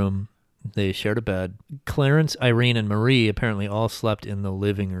shared a room. They shared a bed. Clarence, Irene, and Marie apparently all slept in the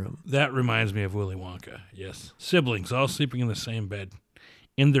living room. That reminds me of Willy Wonka, yes. Siblings all sleeping in the same bed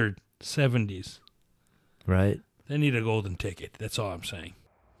in their 70s. Right. They need a golden ticket. That's all I'm saying.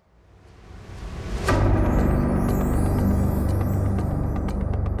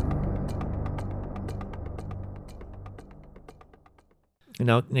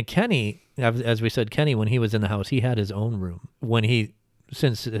 Now, Kenny, as we said, Kenny, when he was in the house, he had his own room. When he...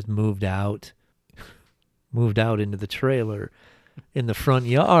 Since it moved out into the trailer in the front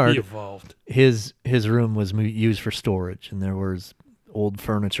yard, He evolved. His room was used for storage, and there was old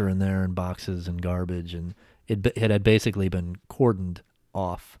furniture in there and boxes and garbage, and it had basically been cordoned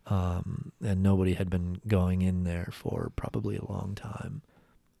off, and nobody had been going in there for probably a long time.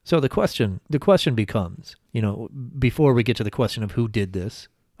 So the question becomes, before we get to the question of who did this,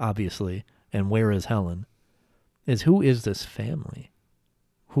 obviously, and where is Helen, is who is this family?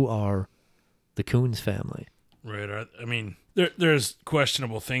 Who are the Kunz family? Right. I mean, there's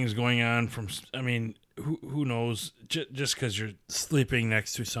questionable things going on who knows? Just because you're sleeping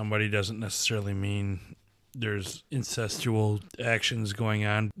next to somebody doesn't necessarily mean there's incestual actions going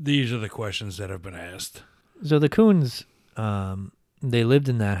on. These are the questions that have been asked. So the Kunz, they lived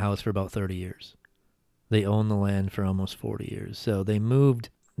in that house for about 30 years. They owned the land for almost 40 years. So they moved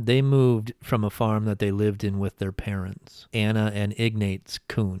from a farm that they lived in with their parents, Anna and Ignaz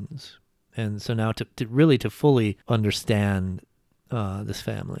Kunz. And so now to fully understand this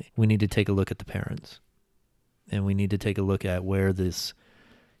family, we need to take a look at the parents. And we need to take a look at where this,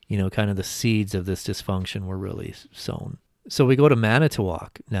 kind of the seeds of this dysfunction were really sown. So we go to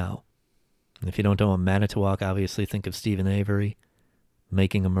Manitowoc now. And if you don't know Manitowoc, obviously think of Stephen Avery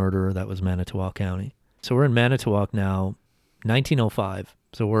making a murderer. That was Manitowoc County. So we're in Manitowoc now, 1905.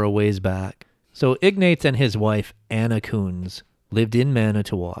 So we're a ways back. So Ignaz and his wife, Anna Kunz, lived in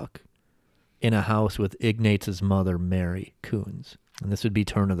Manitowoc in a house with Ignaz's mother, Mary Kunz. And this would be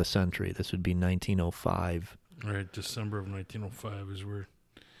turn of the century. This would be 1905. Right, December of 1905 is where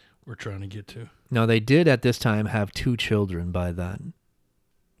we're trying to get to. Now, they did at this time have 2 children by then.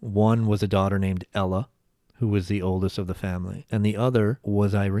 One was a daughter named Ella, who was the oldest of the family. And the other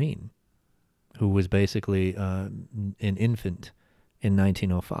was Irene, who was basically an infant in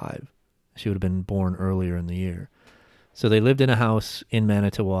 1905. She would have been born earlier in the year. So they lived in a house in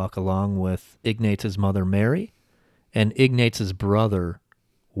Manitowoc along with Ignaz's mother, Mary, and Ignaz's brother,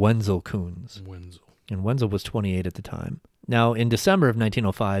 Wenzel Kunz. And Wenzel was 28 at the time. Now, in December of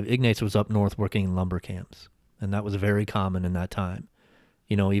 1905, Ignaz was up north working in lumber camps, and that was very common in that time.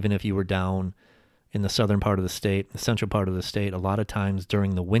 Even if you were down in the southern part of the state, the central part of the state, a lot of times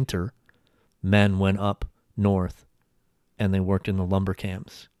during the winter, men went up north and they worked in the lumber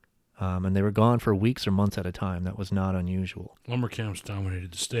camps. And they were gone for weeks or months at a time. That was not unusual. Lumber camps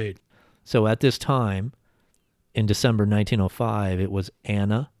dominated the state. So at this time, in December 1905, it was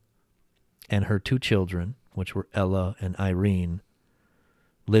Anna and her 2 children, which were Ella and Irene,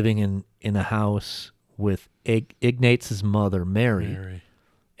 living in a house with Ignaz's mother, Mary,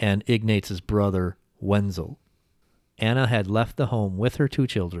 and Ignaz's brother, Wenzel. Anna had left the home with her 2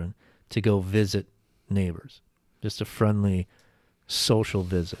 children to go visit neighbors, just a friendly social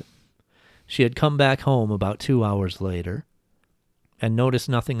visit. She had come back home about 2 hours later and noticed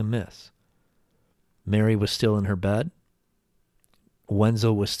nothing amiss. Mary was still in her bed.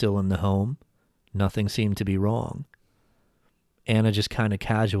 Wenzel was still in the home. Nothing seemed to be wrong. Anna just kind of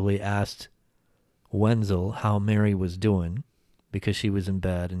casually asked Wenzel how Mary was doing because she was in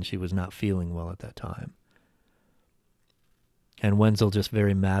bed and she was not feeling well at that time. And Wenzel just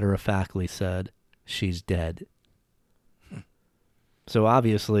very matter-of-factly said, "She's dead." So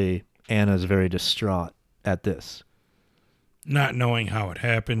obviously, Anna's very distraught at this. Not knowing how it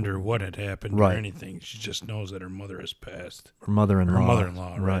happened or what had happened Right. or anything. She just knows that her mother has passed. Her mother-in-law. Her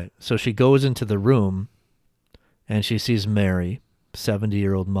mother-in-law, right. So she goes into the room and she sees Mary,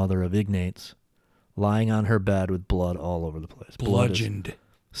 70-year-old mother of Ignaz, lying on her bed with blood all over the place. Bludgeoned. Blood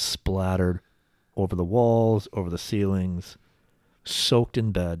is splattered over the walls, over the ceilings, soaked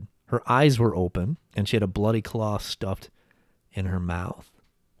in bed. Her eyes were open and she had a bloody claw stuffed in her mouth.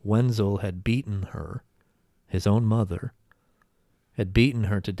 Wenzel had beaten her, his own mother, had beaten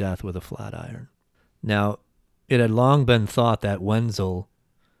her to death with a flat iron. Now, it had long been thought that Wenzel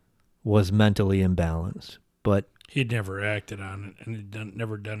was mentally imbalanced, but He'd never acted on it, and he'd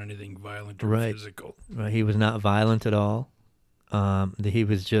never done anything violent or Right. physical. he was not violent at all. He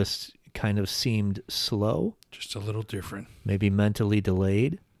was just kind of seemed slow, Just a little different. maybe mentally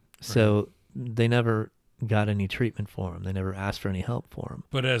delayed. So they never got any treatment for him. They never asked for any help for him.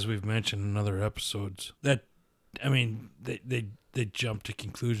 But as we've mentioned in other episodes, they jump to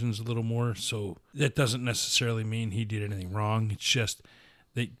conclusions a little more. So that doesn't necessarily mean he did anything wrong. It's just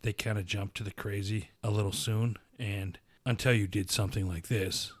they kind of jump to the crazy a little soon. And until you did something like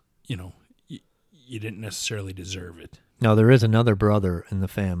this, you didn't necessarily deserve it. Now, there is another brother in the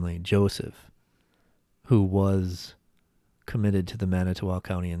family, Joseph, who was committed to the Manitowoc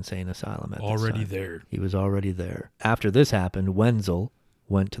County Insane Asylum at this Already time. there. He was already there. After this happened, Wenzel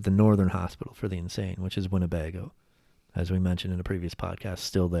went to the Northern Hospital for the Insane, which is Winnebago. As we mentioned in a previous podcast,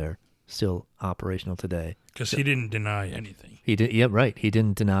 still there, still operational today. Because he didn't deny anything. He did, yeah, right. He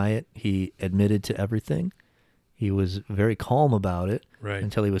didn't deny it. He admitted to everything. He was very calm about it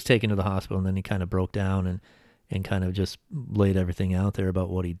until he was taken to the hospital, and then he kind of broke down and kind of just laid everything out there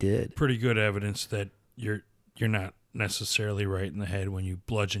about what he did. Pretty good evidence that you're not necessarily right in the head when you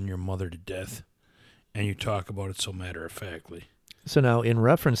bludgeon your mother to death and you talk about it so matter-of-factly. So now, in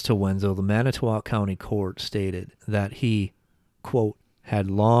reference to Wenzel, the Manitowoc County Court stated that he, quote, had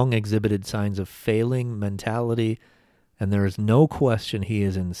long exhibited signs of failing mentality, and there is no question he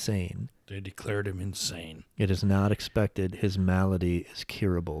is insane. They declared him insane. It is not expected his malady is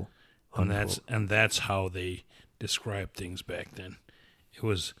curable. And that's how they described things back then. It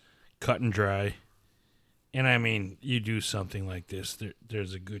was cut and dry. And I mean, you do something like this,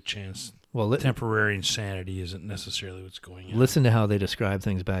 there's a good chance temporary insanity isn't necessarily what's going on. Listen to how they describe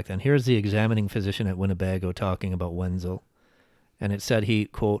things back then. Here's the examining physician at Winnebago talking about Wenzel. And it said he,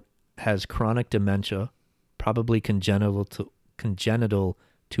 quote, has chronic dementia, probably congenital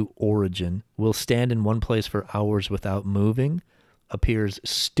to origin, will stand in one place for hours without moving, appears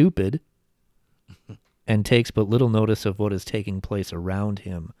stupid, and takes but little notice of what is taking place around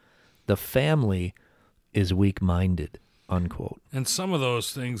him. The family is weak-minded, unquote. And some of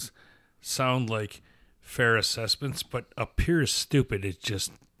those things sound like fair assessments, but appears stupid.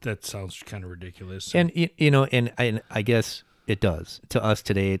 That sounds kind of ridiculous. And, and I guess it does. To us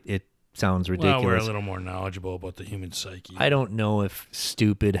today, it sounds ridiculous. Well, we're a little more knowledgeable about the human psyche. I don't know if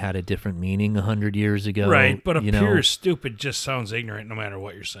stupid had a different meaning 100 years ago. Right, but appears stupid just sounds ignorant no matter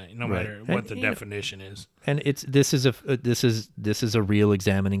what you're saying, no right. matter what the definition is. And this is a real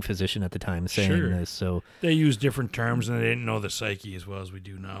examining physician at the time saying this. So they use different terms and they didn't know the psyche as well as we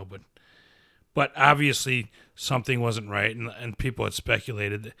do now, but obviously something wasn't right and people had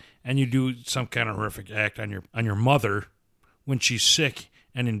speculated, and you do some kind of horrific act on your mother when she's sick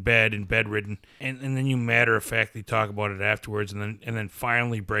and in bed and bedridden, and then you matter-of-factly talk about it afterwards, and then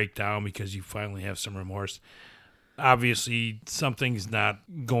finally break down because you finally have some remorse. Obviously, something's not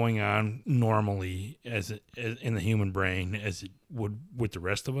going on normally as in the human brain as it would with the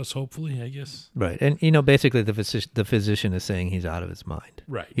rest of us, hopefully, I guess. Right, and basically the physician is saying he's out of his mind.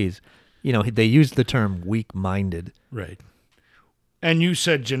 Right. He's, they use the term weak-minded. Right. And you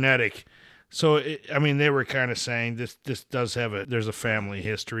said genetic. So, they were kind of saying this does have there's a family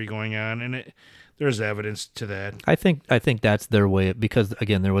history going on, and there's evidence to that. I think that's their way, because,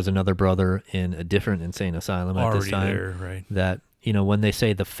 again, there was another brother in a different insane asylum at this time. There, right. That, when they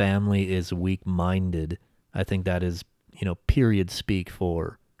say the family is weak-minded, I think that is, period speak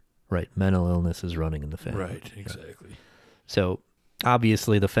for, right, mental illness is running in the family. Right, exactly. Right. So,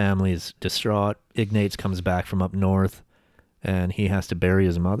 obviously, the family is distraught. Ignatz comes back from up north, and he has to bury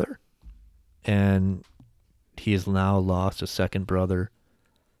his mother. And he has now lost a second brother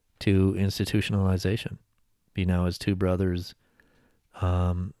to institutionalization. He now has two brothers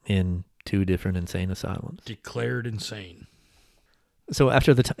in two different insane asylums. Declared insane. So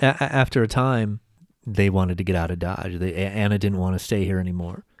after a time, they wanted to get out of Dodge. Anna didn't want to stay here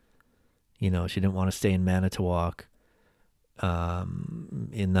anymore. She didn't want to stay in Manitowoc,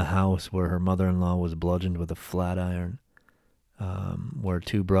 in the house where her mother-in-law was bludgeoned with a flat iron. Where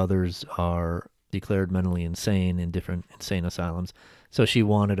two brothers are declared mentally insane in different insane asylums. So she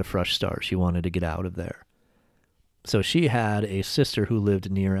wanted a fresh start. She wanted to get out of there. So she had a sister who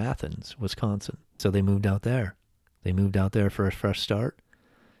lived near Athens, Wisconsin. So they moved out there. They moved out there for a fresh start.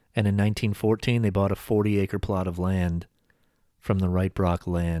 And in 1914, they bought a 40-acre plot of land from the Wright Brock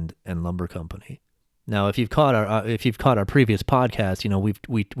Land and Lumber Company. Now, if you've caught our previous podcast,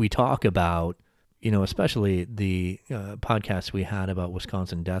 we talk about, especially the podcast we had about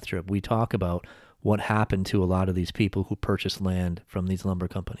Wisconsin Death Trip, we talk about what happened to a lot of these people who purchased land from these lumber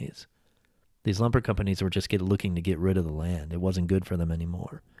companies. These lumber companies were just looking to get rid of the land. It wasn't good for them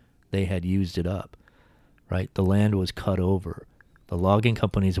anymore. They had used it up, right? The land was cut over. The logging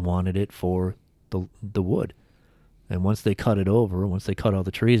companies wanted it for the wood. And once they cut it over, once they cut all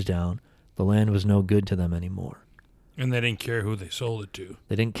the trees down, the land was no good to them anymore. And they didn't care who they sold it to.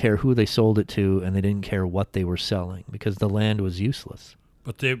 They didn't care who they sold it to, and they didn't care what they were selling, because the land was useless.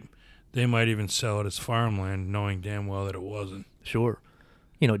 But they might even sell it as farmland, knowing damn well that it wasn't. Sure.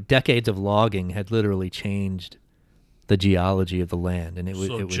 Decades of logging had literally changed the geology of the land, and it was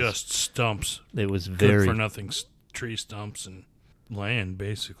just stumps. It was very good for nothing, tree stumps and land,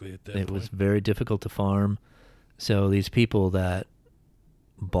 basically, at that point. It was very difficult to farm. So these people that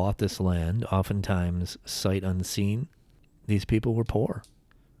bought this land, oftentimes sight unseen, these people were poor.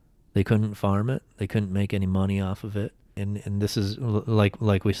 They couldn't farm it. They couldn't make any money off of it. And this is,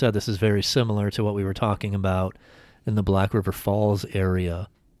 like we said, this is very similar to what we were talking about in the Black River Falls area,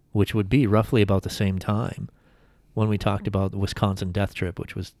 which would be roughly about the same time when we talked about the Wisconsin Death Trip,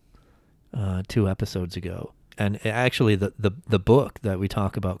 which was 2 episodes ago. And actually, the book that we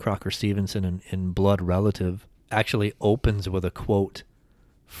talk about, Crocker Stevenson in Blood Relative, actually opens with a quote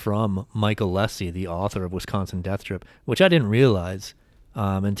from Michael Lessie, the author of Wisconsin Death Trip, which I didn't realize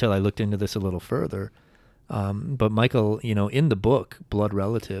until I looked into this a little further. But Michael, in the book, Blood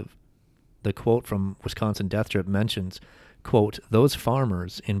Relative, the quote from Wisconsin Death Trip mentions, quote, "Those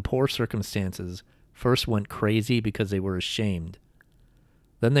farmers in poor circumstances first went crazy because they were ashamed.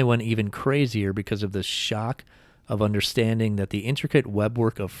 Then they went even crazier because of the shock of understanding that the intricate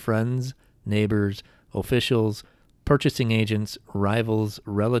webwork of friends, neighbors, officials, purchasing agents, rivals,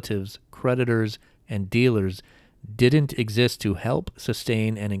 relatives, creditors, and dealers didn't exist to help,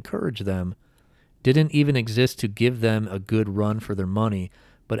 sustain, and encourage them, didn't even exist to give them a good run for their money,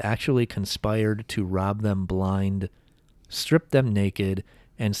 but actually conspired to rob them blind, strip them naked,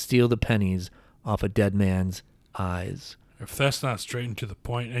 and steal the pennies off a dead man's eyes." If that's not straight and to the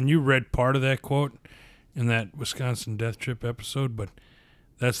point, and you read part of that quote in that Wisconsin Death Trip episode, but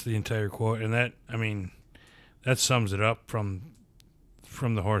that's the entire quote, and that sums it up from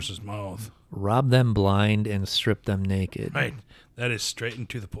the horse's mouth. Rob them blind and strip them naked. Right. That is straight and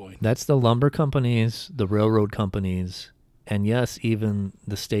to the point. That's the lumber companies, the railroad companies, and yes, even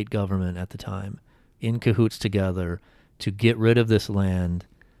the state government at the time, in cahoots together to get rid of this land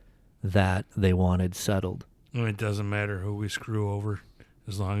that they wanted settled. It doesn't matter who we screw over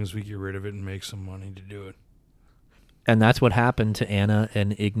as long as we get rid of it and make some money to do it. And that's what happened to Anna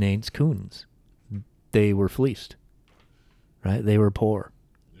and Ignaz Kunz. They were fleeced, right? They were poor.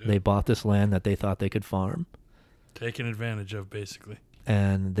 Yep. They bought this land that they thought they could farm. Taken advantage of, basically.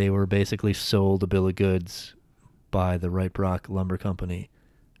 And they were basically sold a bill of goods by the Wright Brock Lumber Company,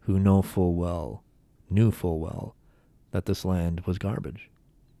 who knew full well that this land was garbage.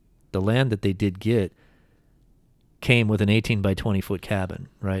 The land that they did get came with an 18 by 20 foot cabin,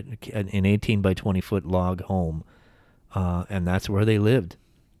 right? An 18 by 20 foot log home. And that's where they lived.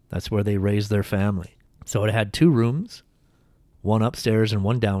 That's where they raised their family. So it had 2 rooms, one upstairs and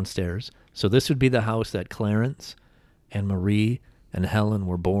one downstairs. So this would be the house that Clarence and Marie and Helen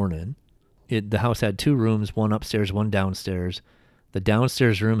were born in. The house had 2 rooms, one upstairs, one downstairs. The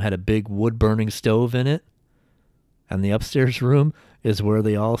downstairs room had a big wood-burning stove in it. And the upstairs room is where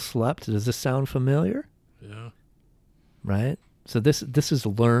they all slept. Does this sound familiar? Yeah. Right? So this is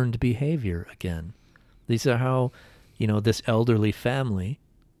learned behavior again. These are how, this elderly family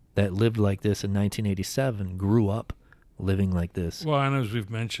that lived like this in 1987 grew up living like this. Well, and as we've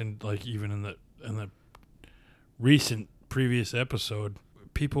mentioned, like even in the recent previous episode,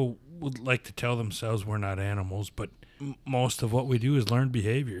 people would like to tell themselves we're not animals, but most of what we do is learned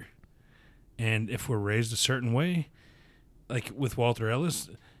behavior. And if we're raised a certain way, like with Walter Ellis,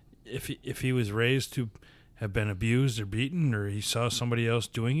 if he was raised to have been abused or beaten, or he saw somebody else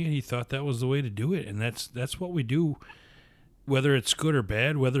doing it, he thought that was the way to do it. And that's what we do, whether it's good or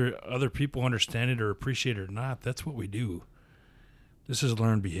bad, whether other people understand it or appreciate it or not. That's what we do. This is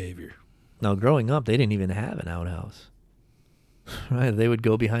learned behavior. Now, growing up, they didn't even have an outhouse. Right? They would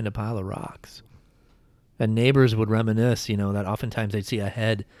go behind a pile of rocks. And neighbors would reminisce, that oftentimes they'd see a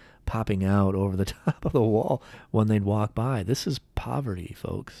head popping out over the top of the wall when they'd walk by. This is poverty,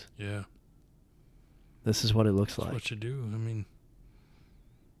 folks. Yeah. This is what it looks That's like. what you do.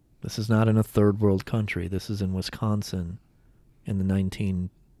 This is not in a third world country. This is in Wisconsin in the 1920s,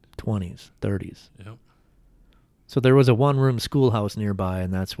 30s. Yep. So there was a one-room schoolhouse nearby,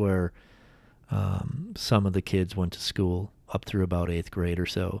 and that's where some of the kids went to school up through about 8th grade or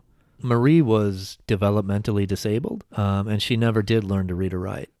so. Marie was developmentally disabled, and she never did learn to read or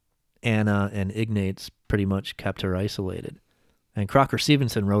write. Anna and Ignaz pretty much kept her isolated. And Crocker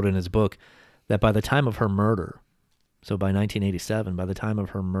Stevenson wrote in his book that by the time of her murder, so by 1987, by the time of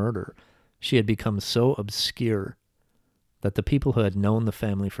her murder, she had become so obscure that the people who had known the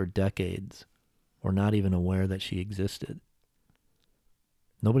family for decades were not even aware that she existed.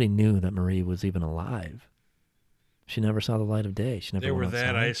 Nobody knew that Marie was even alive. She never saw the light of day. They were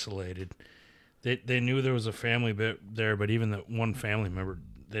that isolated. They knew there was a family there, but even that one family member,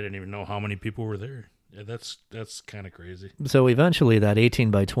 they didn't even know how many people were there. Yeah, that's kind of crazy. So eventually that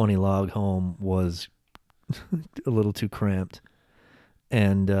 18 by 20 log home was a little too cramped,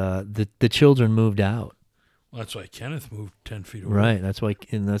 and the children moved out. Well, that's why Kenneth moved 10 feet away. Right. That's why,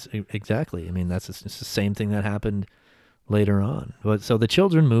 and that's exactly. I mean, it's the same thing that happened later on. But so the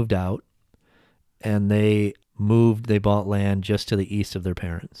children moved out, and they bought land just to the east of their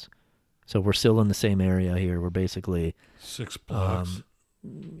parents. So we're still in the same area here. We're basically 6 blocks.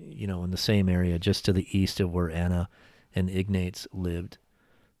 In the same area just to the east of where Anna and Ignaz lived.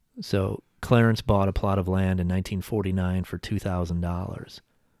 So Clarence bought a plot of land in 1949 for $2,000,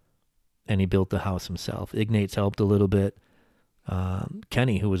 and he built the house himself. Ignaz helped a little bit.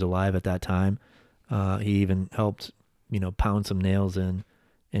 Kenny, who was alive at that time, he even helped, pound some nails in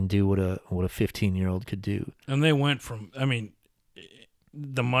and do what a 15-year-old could do. And they went from, I mean,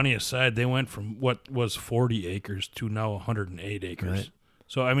 the money aside, they went from what was 40 acres to now 108 acres. Right.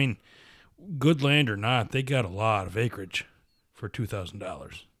 So, I mean, good land or not, they got a lot of acreage for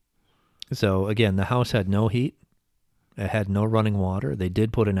 $2,000. So again, the house had no heat. It had no running water. They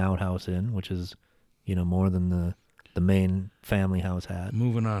did put an outhouse in, which is, more than the main family house had.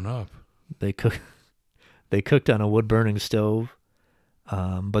 Moving on up. They cooked on a wood-burning stove,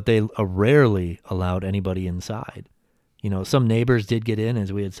 but they rarely allowed anybody inside. Some neighbors did get in,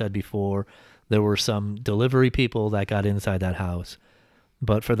 as we had said before. There were some delivery people that got inside that house.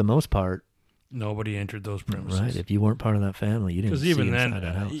 But for the most part, nobody entered those premises. Right. If you weren't part of that family, you didn't see inside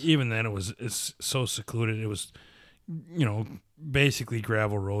that house. Even then, it's so secluded. It was, basically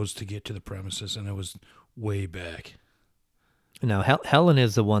gravel roads to get to the premises, and it was way back. Now, Helen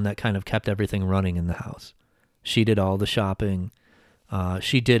is the one that kind of kept everything running in the house. She did all the shopping.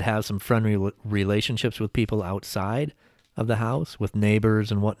 She did have some friendly relationships with people outside of the house, with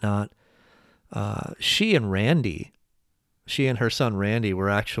neighbors and whatnot. She and her son Randy were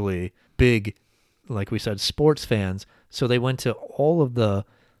actually big, like we said, sports fans. So they went to all of the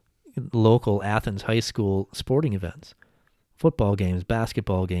local Athens high school sporting events, football games,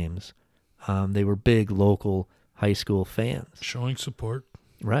 basketball games. They were big local high school fans. Showing support.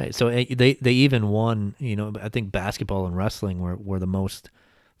 Right. So they even won, I think basketball and wrestling were the most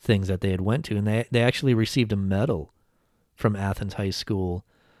things that they had went to. And they actually received a medal from Athens High School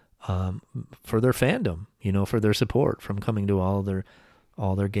for their fandom, for their support from coming to all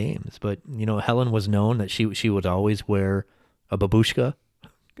their games. But, Helen was known that she would always wear a babushka,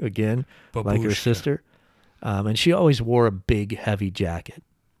 again, like her sister. And she always wore a big, heavy jacket.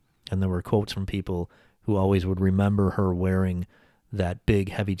 And there were quotes from people who always would remember her wearing that big,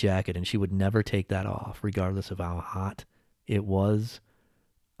 heavy jacket, and she would never take that off, regardless of how hot it was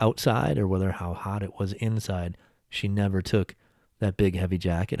outside or how hot it was inside. She never took that big, heavy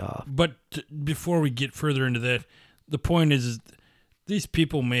jacket off. But before we get further into that, the point is these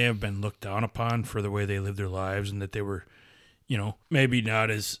people may have been looked down upon for the way they lived their lives, and that they were, maybe not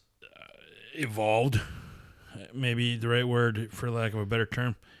as evolved, maybe the right word for lack of a better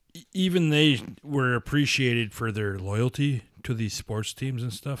term. Even they were appreciated for their loyalty to these sports teams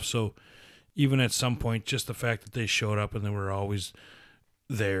and stuff. So even at some point, just the fact that they showed up and they were always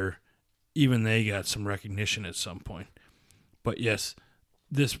there, even they got some recognition at some point. But yes,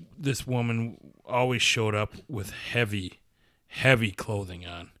 this woman always showed up with heavy clothing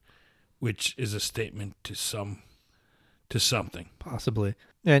on, which is a statement to something. Possibly.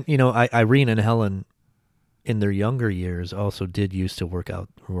 And Irene and Helen, in their younger years, also did used to work out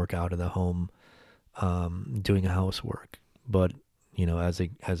of the home, doing housework. But as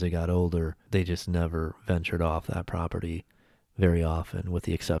they got older, they just never ventured off that property very often, with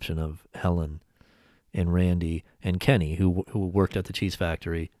the exception of Helen and Randy and Kenny, who worked at the cheese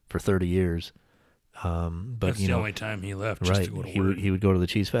factory for 30 years. But that's the only time he left. Right, just to go to work. He would go to the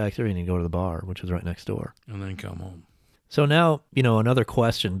cheese factory and he'd go to the bar, which was right next door, and then come home. So now another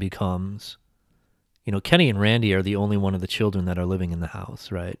question becomes, Kenny and Randy are the only one of the children that are living in the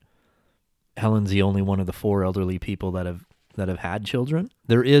house, right? Helen's the only one of the 4 elderly people that have had children.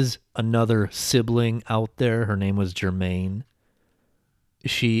 There is another sibling out there. Her name was Germaine.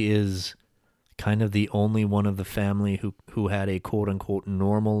 She is kind of the only one of the family who had a quote-unquote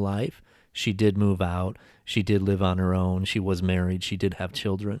normal life. She did move out. She did live on her own. She was married. She did have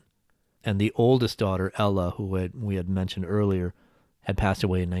children. And the oldest daughter, Ella, who we had mentioned earlier, had passed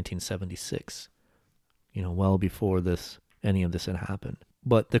away in 1976. Well before any of this had happened.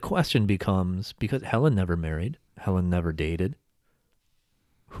 But the question becomes, because Helen never married, Helen never dated,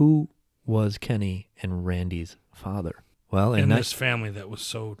 who was Kenny and Randy's father? Well, in this family that was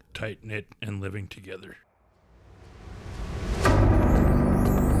so tight-knit and living together.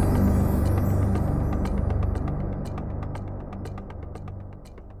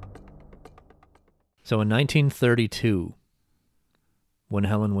 So in 1932, when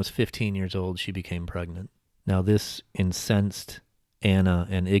Helen was 15 years old, she became pregnant. Now this incensed Anna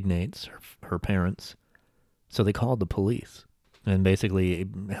and Ignatz, her parents, so they called the police. And basically,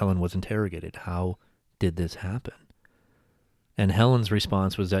 Helen was interrogated. How did this happen? And Helen's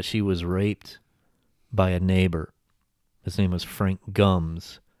response was that she was raped by a neighbor. His name was Frank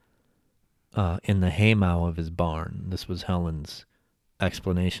Gums, in the haymow of his barn. This was Helen's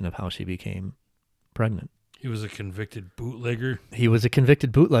explanation of how she became pregnant. He was a convicted bootlegger. He was a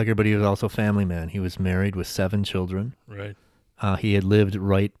convicted bootlegger, but he was also a family man. He was married with 7 children. Right. He had lived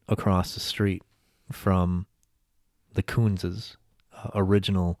right across the street from the Kunz's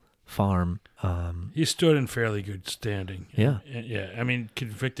original farm. He stood in fairly good standing. Yeah. Yeah. I mean,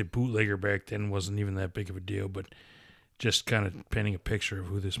 convicted bootlegger back then wasn't even that big of a deal, but just kind of painting a picture of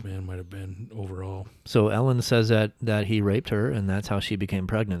who this man might have been overall. So Ellen says that he raped her, and that's how she became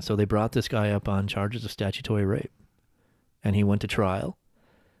pregnant. So they brought this guy up on charges of statutory rape, and he went to trial.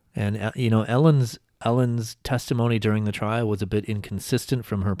 And Ellen's testimony during the trial was a bit inconsistent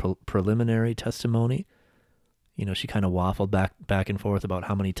from her preliminary testimony. She kind of waffled back and forth about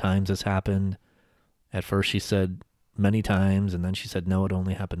how many times this happened. At first she said many times, and then she said no, it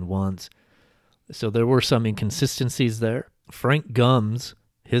only happened once. So there were some inconsistencies there. Frank Gums,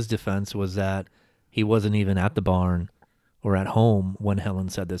 his defense was that he wasn't even at the barn or at home when Helen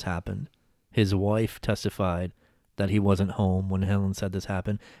said this happened. His wife testified that he wasn't home when Helen said this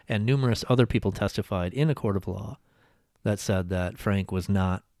happened, and numerous other people testified in a court of law that said that Frank was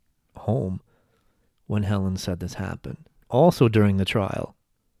not home when Helen said this happened. Also during the trial,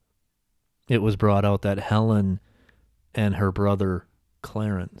 it was brought out that Helen and her brother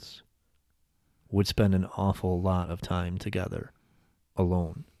Clarence would spend an awful lot of time together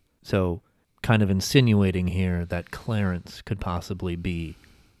alone. So kind of insinuating here that Clarence could possibly be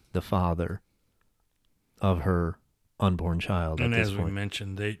the father of her unborn child. And at this as point. we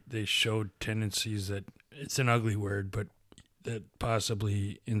mentioned, they showed tendencies that, it's an ugly word, but that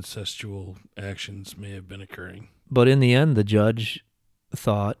possibly incestual actions may have been occurring. But in the end, the judge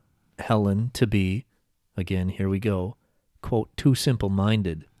thought Helen to be, again, here we go, quote, too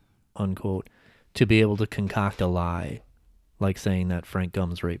simple-minded, unquote, to be able to concoct a lie, like saying that Frank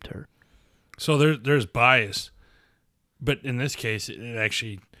Gums raped her. So there's bias, but in this case, it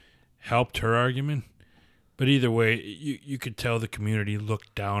actually helped her argument. But either way, you could tell the community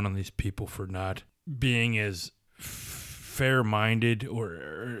looked down on these people for not being as fair-minded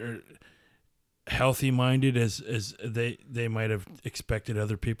or healthy-minded as they might have expected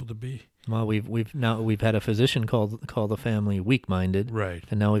other people to be. Well, we've had a physician call the family weak-minded, Right,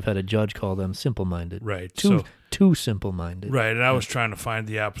 and now we've had a judge call them simple-minded, right. Too simple-minded, Right, and I was trying to find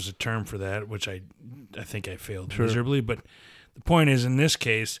the opposite term for that, which I think I failed miserably. But the point is, in this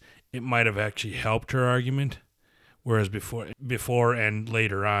case, it might have actually helped her argument, whereas before and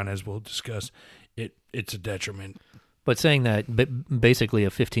later on, as we'll discuss, it's a detriment. But saying that basically a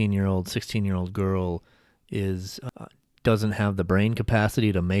 15-year-old, 16-year-old girl doesn't have the brain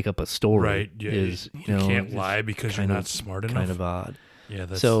capacity to make up a story, Right, yeah, is you can't lie because you're not smart enough. Kind of odd. Yeah,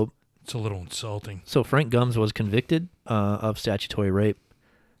 it's a little insulting. So Frank Gums was convicted of statutory rape,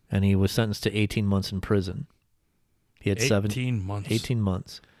 and he was sentenced to 18 months in prison. He had 18 months. 18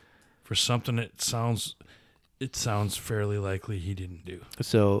 months. For something that sounds fairly likely he didn't do.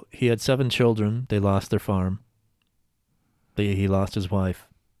 So he had 7 children. They lost their farm. He lost his wife,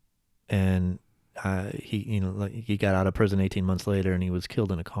 and he got out of prison 18 months later, and he was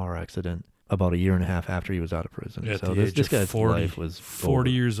killed in a car accident about a year and a half after he was out of prison. At So the this age guy's of 40, life was 40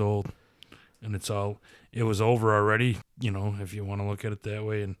 over. years old, and it was over already, if you want to look at it that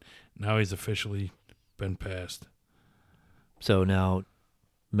way, and now he's officially been passed. So now,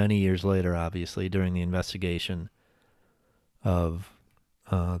 many years later, obviously, during the investigation of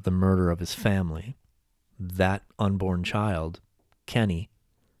the murder of his family, that unborn child, Kenny,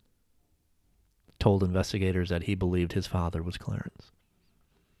 told investigators that he believed his father was Clarence.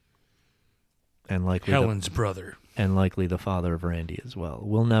 And likely Helen's brother. And likely the father of Randy as well.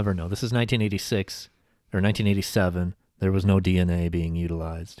 We'll never know. This is 1986 or 1987. There was no DNA being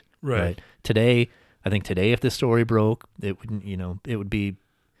utilized. Right. Today, if this story broke, it would be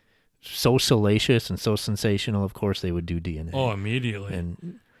so salacious and so sensational. Of course, they would do DNA. Oh, immediately.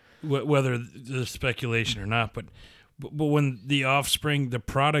 And whether there's speculation or not, but when the offspring, the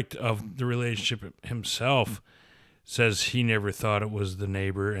product of the relationship himself, says he never thought it was the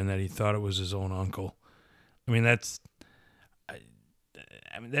neighbor and that he thought it was his own uncle, I mean that's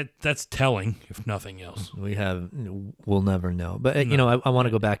telling, if nothing else. We'll never know. But I want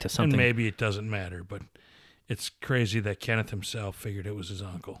to go back to something. And maybe it doesn't matter, but it's crazy that Kenneth himself figured it was his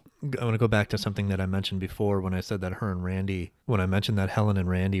uncle. I want to go back to something that I mentioned before when I said that when I mentioned that Helen and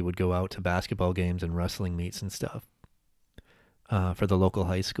Randy would go out to basketball games and wrestling meets and stuff for the local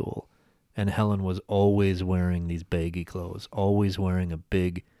high school. And Helen was always wearing these baggy clothes, always wearing a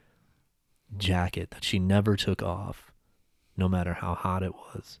big jacket that she never took off, no matter how hot it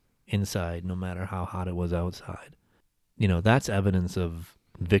was inside, no matter how hot it was outside. That's evidence of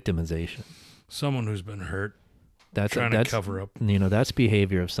victimization. Someone who's been hurt. That's trying to cover up. That's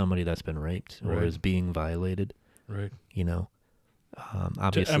behavior of somebody that's been raped or Right. is being violated. Right.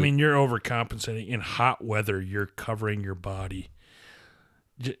 Obviously. I mean, you're overcompensating. In hot weather, you're covering your body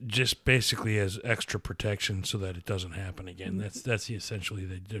just basically as extra protection so that it doesn't happen again. That's essentially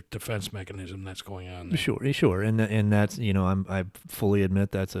the defense mechanism that's going on there. Sure, and that's I fully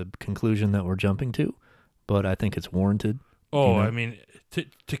admit that's a conclusion that we're jumping to, but I think it's warranted. Oh, I mean,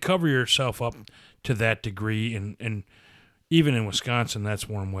 to cover yourself up to that degree, and even in Wisconsin, that's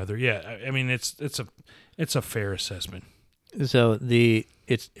warm weather. Yeah, I mean, it's a fair assessment. So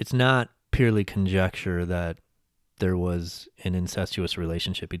it's not purely conjecture that there was an incestuous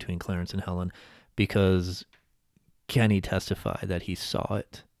relationship between Clarence and Helen, because Kenny testified that he saw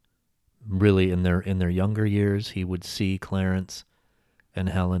it. Really, in their younger years, he would see Clarence and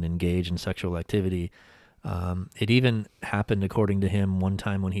Helen engage in sexual activity. It even happened, according to him, one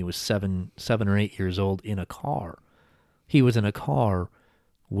time when he was 7 or 8 years old in a car. He was in a car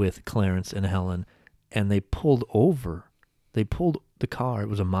with Clarence and Helen, and they pulled over. They pulled the car. It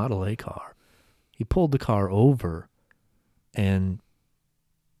was a Model A car. He pulled the car over and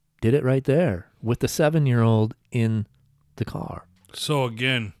did it right there with the 7-year-old in the car. So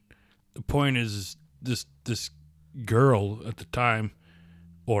again, the point is this girl at the time,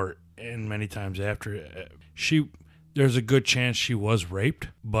 and many times after, there's a good chance she was raped,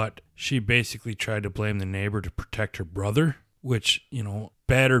 but she basically tried to blame the neighbor to protect her brother, which,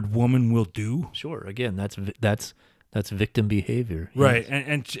 battered woman will do. Sure. Again, that's victim behavior. Right.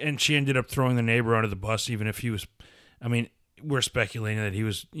 Yes. And she ended up throwing the neighbor under the bus, even if he was, we're speculating that he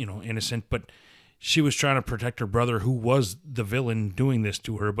was, innocent, but she was trying to protect her brother, who was the villain doing this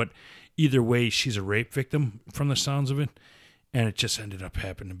to her. But either way, she's a rape victim from the sounds of it. And it just ended up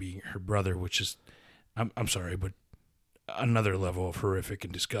happening to be her brother, which is, I'm sorry, but another level of horrific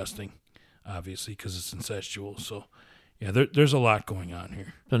and disgusting, obviously, because it's incestual. So, yeah, there's a lot going on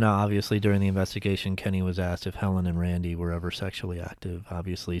here. So now, obviously, during the investigation, Kenny was asked if Helen and Randy were ever sexually active,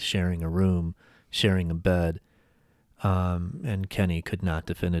 obviously sharing a room, sharing a bed, and Kenny could not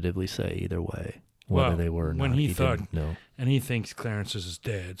definitively say either way whether they were or not. He thought, didn't know. And he thinks Clarence is his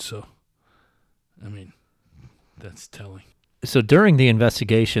dad, so, that's telling. So during the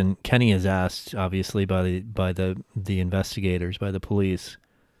investigation, Kenny is asked, obviously, by the investigators, by the police,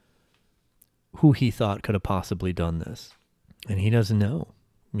 who he thought could have possibly done this. And he doesn't know.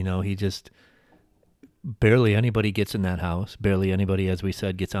 He just, barely anybody gets in that house. Barely anybody, as we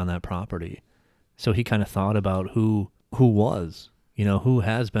said, gets on that property. So he kind of thought about who was, who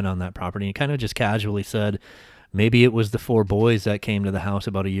has been on that property. He kind of just casually said, maybe it was the 4 boys that came to the house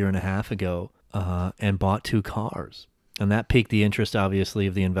about 1.5 years ago and bought 2 cars. And that piqued the interest, obviously,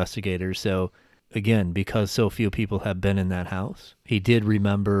 of the investigators. So, again, because so few people have been in that house, he did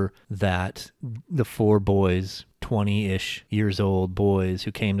remember that the 4 boys, 20-ish years old boys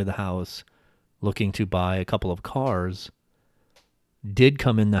who came to the house looking to buy a couple of cars, did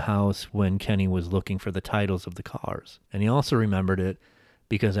come in the house when Kenny was looking for the titles of the cars. And he also remembered it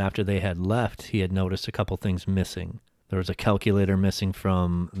because after they had left, he had noticed a couple things missing. There was a calculator missing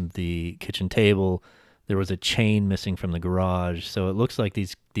from the kitchen table. There was a chain missing from the garage. So it looks like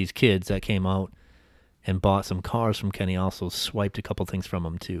these kids that came out and bought some cars from Kenny also swiped a couple things from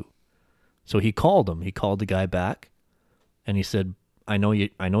him too. So he called him. He called the guy back, and he said, I know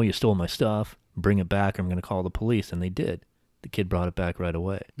you stole my stuff. Bring it back, or I'm going to call the police. And they did. The kid brought it back right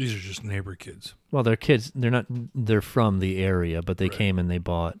away. These are just neighbor kids. Well, they're kids. They're from the area, but they came and they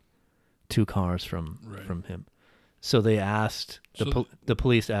bought 2 cars from him. So they asked, the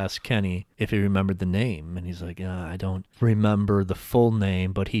police asked Kenny if he remembered the name, and he's like, I don't remember the full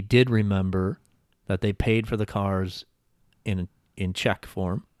name, but he did remember that they paid for the cars in check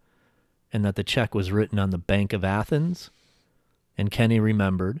form, and that the check was written on the Bank of Athens. And Kenny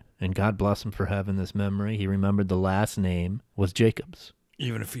remembered, and God bless him for having this memory, he remembered the last name was Jacobs.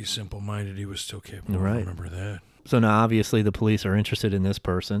 Even if he's simple-minded, he was still capable of remember that. So now obviously the police are interested in this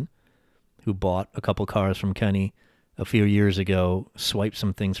person who bought a couple cars from Kenny a few years ago, swiped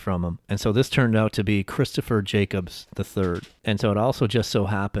some things from him. And so this turned out to be Christopher Jacobs III. And so it also just so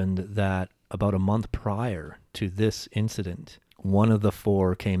happened that about a month prior to this incident, one of the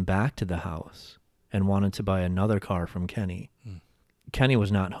 4 came back to the house and wanted to buy another car from Kenny. Kenny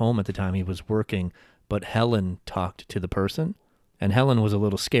was not home at the time. He was working, but Helen talked to the person, and Helen was a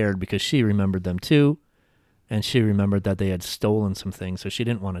little scared because she remembered them too, and she remembered that they had stolen some things, so she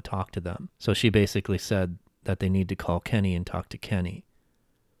didn't want to talk to them. So she basically said that they need to call Kenny and talk to Kenny.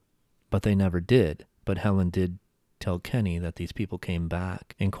 But they never did. But Helen did tell Kenny that these people came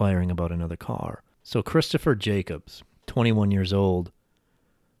back inquiring about another car. So Christopher Jacobs, 21 years old,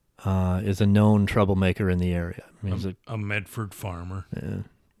 is a known troublemaker in the area. He's a Medford farmer. Yeah.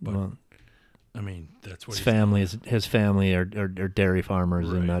 But, well, that's what his family are dairy farmers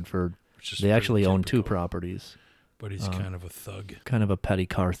in Medford. They actually own 2 properties. But he's kind of a thug. Kind of a petty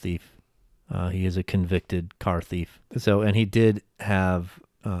car thief. He is a convicted car thief. So, and he did have,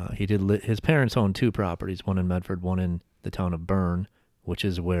 his parents owned 2 properties, one in Medford, one in the town of Bern, which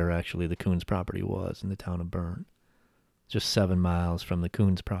is where actually the Kunz property was, in the town of Bern. Just 7 miles from the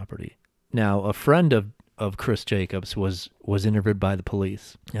Kunz property. Now, a friend of Chris Jacobs was interviewed by the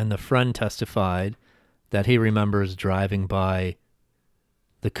police, and the friend testified that he remembers driving by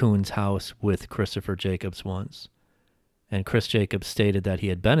the Kunz house with Christopher Jacobs once. And Chris Jacobs stated that he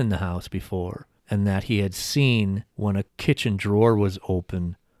had been in the house before and that he had seen when a kitchen drawer was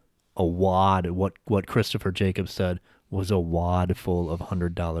open, a wad, what Christopher Jacobs said was a wad full of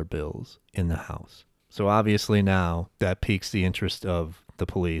 $100 bills in the house. So obviously now that piques the interest of the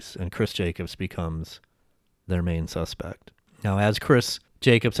police, and Chris Jacobs becomes their main suspect. Now, as Chris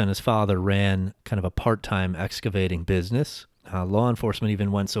Jacobs and his father ran kind of a part-time excavating business, law enforcement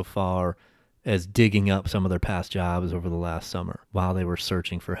even went so far as digging up some of their past jobs over the last summer while they were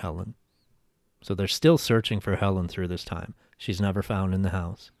searching for Helen. So they're still searching for Helen through this time. She's never found in the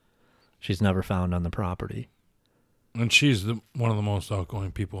house. She's never found on the property. And she's one of the most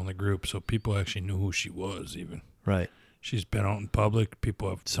outgoing people in the group, so people actually knew who she was even. Right. She's been out in public.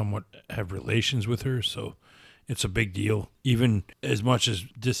 People have relations with her, so it's a big deal. Even as much as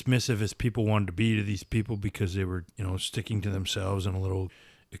dismissive as people wanted to be to these people because they were, sticking to themselves and a little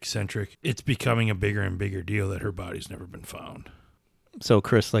eccentric, it's becoming a bigger and bigger deal that her body's never been found. So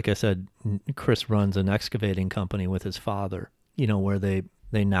Chris, like I said, Chris runs an excavating company with his father, where they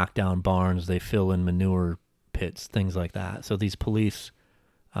knock down barns, they fill in manure pits, things like that. So these police,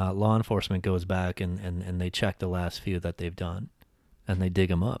 law enforcement goes back and they check the last few that they've done, and they dig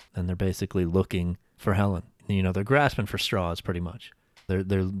them up, and they're basically looking for Helen. They're grasping for straws pretty much.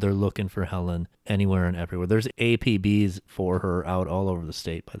 They're looking for Helen anywhere and everywhere. There's APBs for her out all over the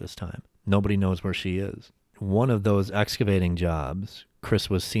state by this time. Nobody knows where she is. One of those excavating jobs Chris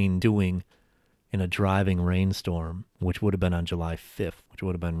was seen doing in a driving rainstorm, which would have been on July 5th, which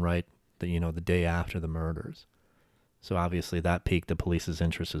would have been right the day after the murders. So obviously that piqued the police's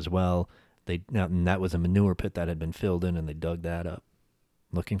interest as well. And that was a manure pit that had been filled in, and they dug that up,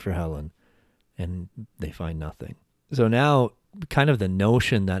 looking for Helen, and they find nothing. So now kind of the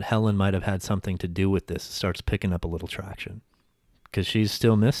notion that Helen might have had something to do with this starts picking up a little traction, because she's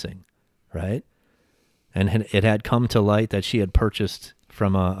still missing, right? And it had come to light that she had purchased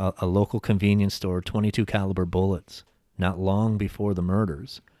from a local convenience store 22 caliber bullets not long before the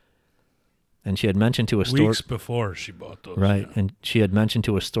murders. And she had mentioned to a store... Weeks before she bought those. Right, yeah. and she had mentioned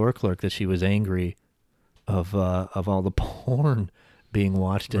to a store clerk that she was angry of all the porn being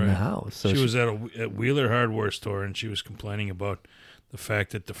watched in the house. So she was at a Wheeler hardware store, and she was complaining about the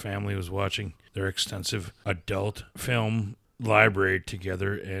fact that the family was watching their extensive adult film library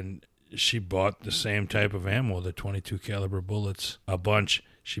together, and she bought the same type of ammo, the 22 caliber bullets, a bunch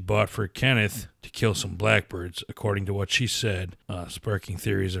she bought for Kenneth to kill some blackbirds, according to what she said, sparking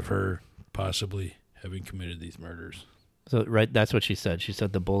theories of her possibly having committed these murders. So, right, that's what she said. She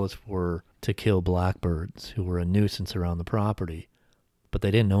said the bullets were to kill blackbirds who were a nuisance around the property, but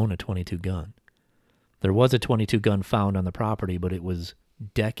they didn't own a .22 gun. There was a .22 gun found on the property, but it was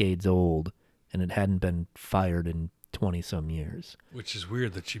decades old, and it hadn't been fired in 20-some years. Which is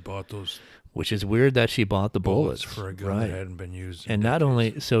weird that she bought those. Which is weird that she bought the bullets for a gun that hadn't been used. And not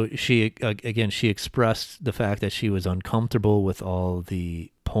only, so she, again, she expressed the fact that she was uncomfortable with all the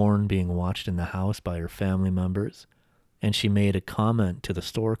porn being watched in the house by her family members. And she made a comment to the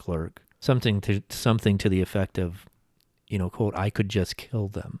store clerk, something to the effect of, quote, I could just kill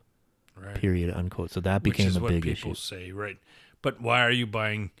them, right. Period, unquote. So that became a big issue. Which is what people say, right? But why are you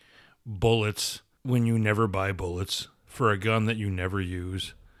buying bullets when you never buy bullets for a gun that you never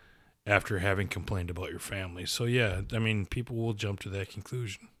use after having complained about your family? So, yeah, I mean, people will jump to that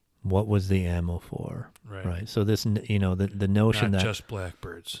conclusion. What was the ammo for? Right. So this, the notion Not that just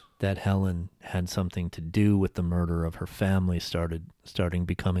blackbirds, that Helen had something to do with the murder of her family starting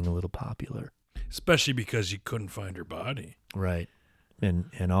becoming a little popular. Especially because you couldn't find her body. Right.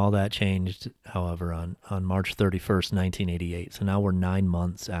 And all that changed, however, on March 31st, 1988. So now we're 9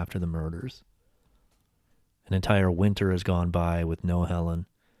 months after the murders. An entire winter has gone by with no Helen.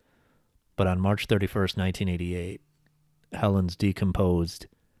 But on March 31st, 1988, Helen's decomposed,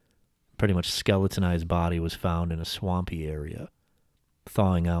 pretty much skeletonized body was found in a swampy area,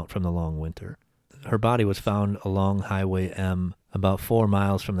 thawing out from the long winter. Her body was found along Highway M, about 4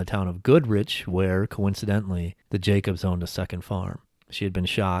 miles from the town of Goodrich, where, coincidentally, the Jacobs owned a second farm. She had been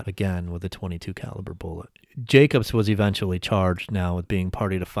shot again with a .22 caliber bullet. Jacobs was eventually charged now with being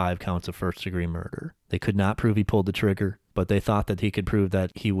party to 5 counts of first-degree murder. They could not prove he pulled the trigger. but they thought that he could prove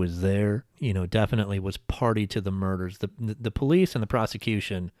that he was there, definitely was party to the murders. The police and the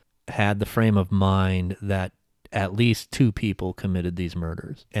prosecution had the frame of mind that at least 2 people committed these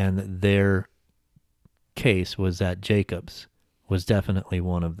murders, and their case was that Jacobs was definitely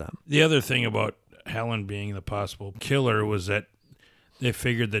one of them. The other thing about Helen being the possible killer was that they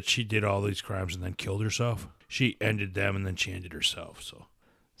figured that she did all these crimes and then killed herself. She ended them and then she ended herself.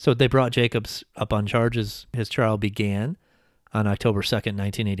 So they brought Jacobs up on charges. His trial began on October 2nd,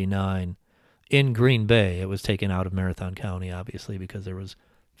 1989 in Green Bay. It was taken out of Marathon County, obviously, because there was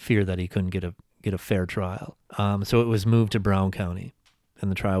fear that he couldn't get a fair trial. So it was moved to Brown County, and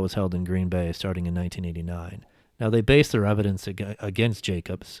the trial was held in Green Bay starting in 1989. Now, they based their evidence against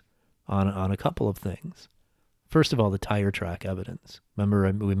Jacobs on a couple of things. First of all, the tire track evidence. Remember,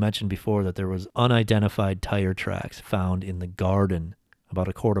 we mentioned before that there was unidentified tire tracks found in the garden about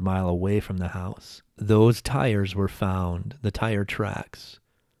a quarter mile away from the house. Those tires were found, the tire tracks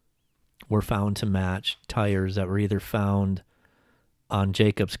were found to match tires that were either found on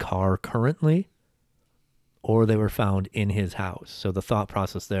Jacob's car currently, or they were found in his house. So the thought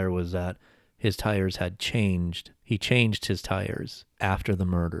process there was that his tires had changed. He changed his tires after the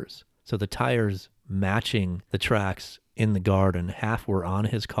murders. So the tires matching the tracks in the garden, half were on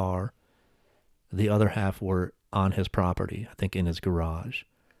his car, the other half were on his property, I think in his garage.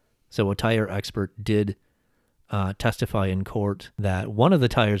 So a tire expert did testify in court that one of the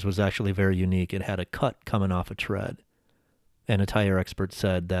tires was actually very unique. It had a cut coming off a tread. And a tire expert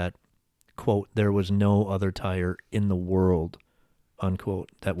said that, quote, there was no other tire in the world,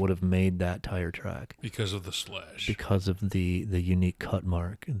 unquote, that would have made that tire track. Because of the slash. Because of the unique cut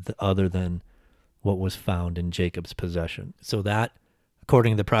mark, other than what was found in Jacob's possession. So that,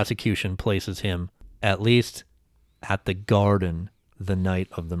 according to the prosecution, places him at least at the garden the night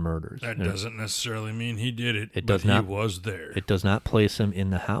of the murders. That doesn't necessarily mean he did it, it but does not, he was there. It does not place him in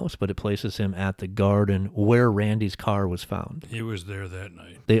the house, but it places him at the garden where Randy's car was found. He was there that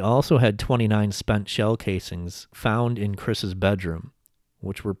night. They also had 29 spent shell casings found in Chris's bedroom,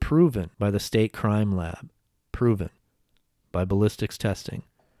 which were proven by the state crime lab, proven by ballistics testing,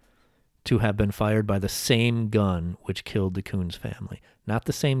 to have been fired by the same gun which killed the Kunz family. Not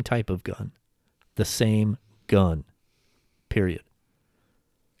the same type of gun, the same gun, period.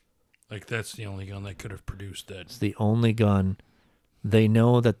 Like, that's the only gun that could have produced that. It's the only gun. They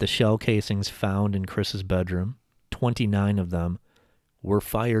know that the shell casings found in Chris's bedroom, 29 of them, were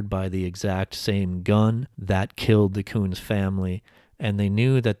fired by the exact same gun that killed the Kunz family, and they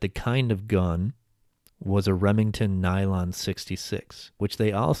knew that the kind of gun was a Remington Nylon 66, which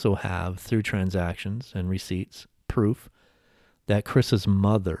they also have, through transactions and receipts, proof that Chris's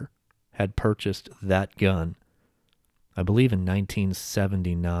mother had purchased that gun, I believe in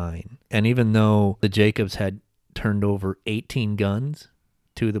 1979. And even though the Jacobs had turned over 18 guns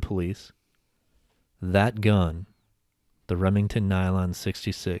to the police, that gun, the Remington Nylon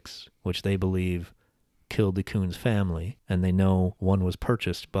 66, which they believe killed the Kunz family, and they know one was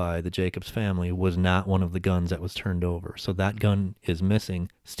purchased by the Jacobs family, was not one of the guns that was turned over. So that gun is missing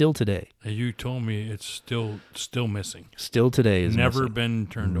still today. You told me it's still missing. Still today is never missing. Been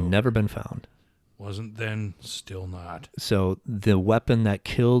turned over. Never been found. Wasn't then, still not. So the weapon that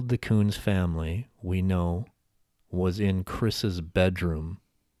killed the Kunz family, we know, was in Chris's bedroom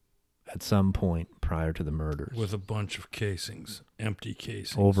at some point prior to the murders. With a bunch of casings, empty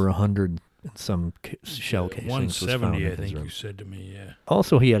casings. Over 100 and some shell casings 170, was I found in his think room. you said to me, yeah.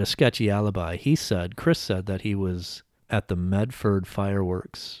 Also, he had a sketchy alibi. Chris said that he was at the Medford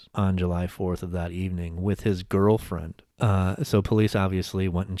fireworks on July 4th of that evening with his girlfriend. So police obviously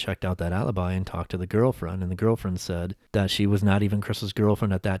went and checked out that alibi and talked to the girlfriend, and the girlfriend said that she was not even Chris's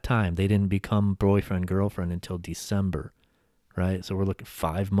girlfriend at that time. They didn't become boyfriend-girlfriend until December, right? So we're looking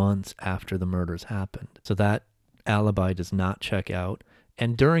 5 months after the murders happened. So that alibi does not check out.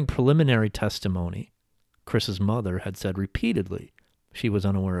 And during preliminary testimony, Chris's mother had said repeatedly she was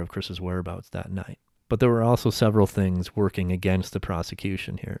unaware of Chris's whereabouts that night. But there were also several things working against the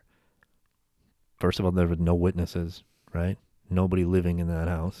prosecution here. First of all, there were no witnesses, right? Nobody living in that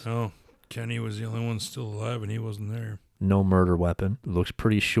house. Oh, Kenny was the only one still alive, and he wasn't there. No murder weapon. It looks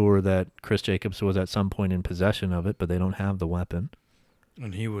pretty sure that Chris Jacobs was at some point in possession of it, but they don't have the weapon.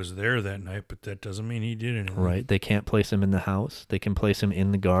 And he was there that night, but that doesn't mean he did anything. Right. They can't place him in the house. They can place him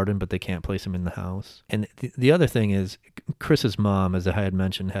in the garden, but they can't place him in the house. And the other thing is, Chris's mom, as I had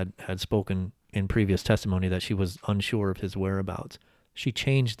mentioned, had spoken in previous testimony that she was unsure of his whereabouts. She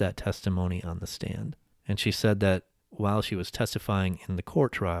changed that testimony on the stand. And she said that while she was testifying in the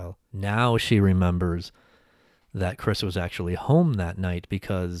court trial, now she remembers that Chris was actually home that night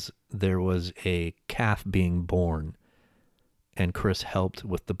because there was a calf being born and Chris helped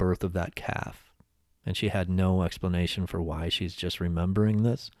with the birth of that calf. And she had no explanation for why she's just remembering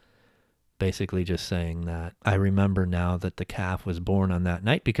this. Basically just saying that I remember now that the calf was born on that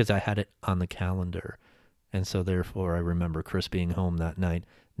night because I had it on the calendar. And so therefore I remember Chris being home that night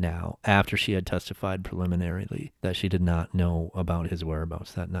now, after she had testified preliminarily that she did not know about his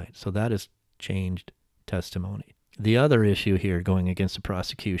whereabouts that night. So that is changed testimony. The other issue here going against the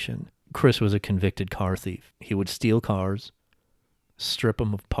prosecution, Chris was a convicted car thief. He would steal cars, strip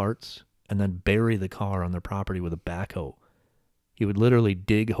them of parts, and then bury the car on their property with a backhoe. He would literally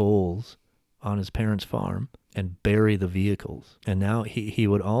dig holes on his parents' farm and bury the vehicles. And now he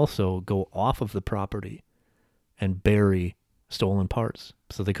would also go off of the property and bury stolen parts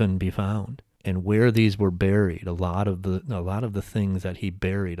so they couldn't be found. And where these were buried, a lot of the things that he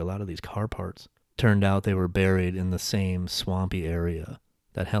buried, a lot of these car parts, turned out they were buried in the same swampy area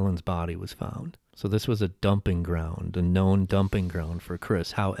that Helen's body was found. So this was a dumping ground, a known dumping ground for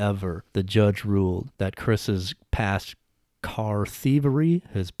Chris. However, the judge ruled that Chris's past car thievery,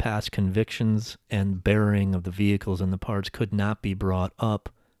 his past convictions, and burying of the vehicles and the parts could not be brought up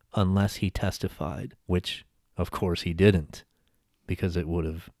unless he testified, which, of course, he didn't, because it would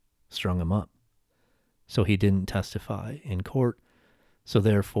have strung him up. So he didn't testify in court. So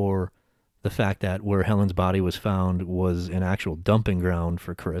therefore, the fact that where Helen's body was found was an actual dumping ground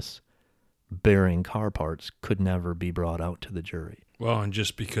for Chris, burying car parts, could never be brought out to the jury. Well, and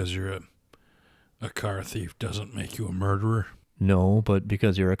just because you're a car thief doesn't make you a murderer. No, but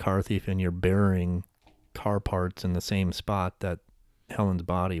because you're a car thief and you're burying car parts in the same spot that Helen's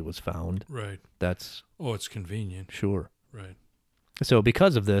body was found. Right. That's... Oh, it's convenient. Sure. Right. So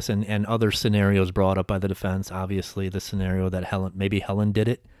because of this and other scenarios brought up by the defense, obviously the scenario that maybe Helen did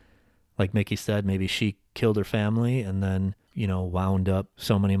it, like Mickey said, maybe she killed her family and then, wound up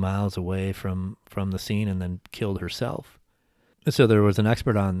so many miles away from the scene and then killed herself. So there was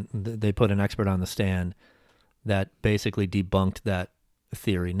they put an expert on the stand that basically debunked that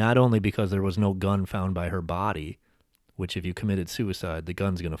theory, not only because there was no gun found by her body, which if you committed suicide, the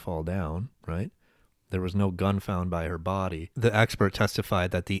gun's going to fall down, right? There was no gun found by her body. The expert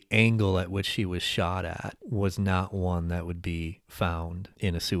testified that the angle at which she was shot at was not one that would be found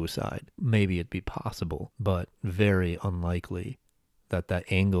in a suicide. Maybe it'd be possible, but very unlikely that that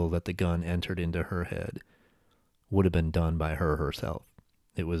angle that the gun entered into her head would have been done by her herself.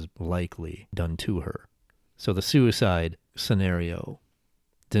 It was likely done to her. So the suicide scenario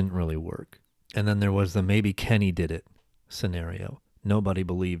didn't really work. And then there was the maybe Kenny did it scenario. Nobody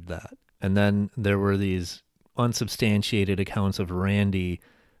believed that. And then there were these unsubstantiated accounts of Randy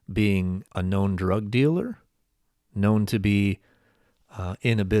being a known drug dealer, known to be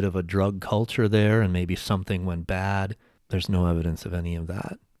in a bit of a drug culture there, and maybe something went bad. There's no evidence of any of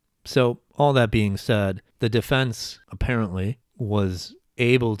that. So all that being said, the defense apparently was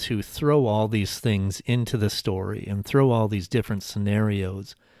able to throw all these things into the story and throw all these different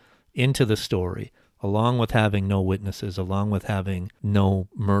scenarios into the story, along with having no witnesses, along with having no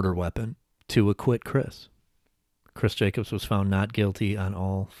murder weapon, to acquit Chris. Chris Jacobs was found not guilty on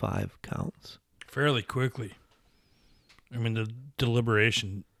all 5 counts. Fairly quickly. I mean, the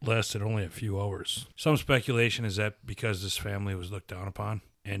deliberation lasted only a few hours. Some speculation is that because this family was looked down upon,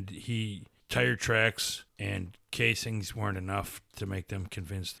 and tire tracks and casings weren't enough to make them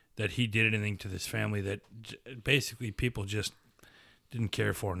convinced that he did anything to this family that basically people just didn't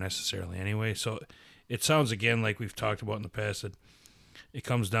care for necessarily anyway. So it sounds, again, like we've talked about in the past, that it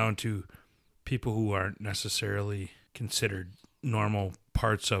comes down to people who aren't necessarily considered normal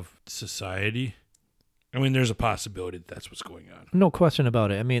parts of society. I mean, there's a possibility that that's what's going on. No question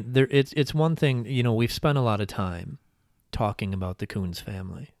about it. I mean, it's one thing, we've spent a lot of time talking about the Kunz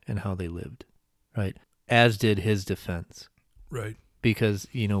family and how they lived, right? As did his defense. Right. Because,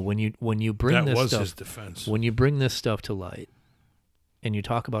 when you bring that this was stuff, his defense. When you bring this stuff to light, and you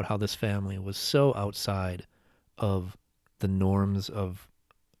talk about how this family was so outside of the norms of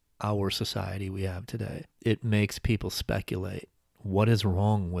our society we have today, it makes people speculate what is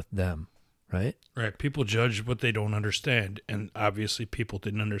wrong with them, right? Right. People judge what they don't understand, and obviously people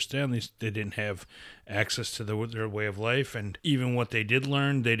didn't understand these. They didn't have access to their way of life, and even what they did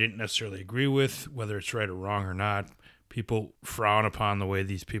learn, they didn't necessarily agree with, whether it's right or wrong or not. People frown upon the way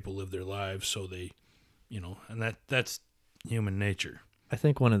these people live their lives, so they, and that's human nature. I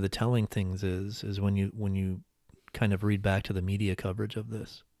think one of the telling things is when you kind of read back to the media coverage of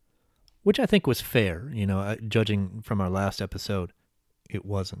this, which I think was fair, judging from our last episode, it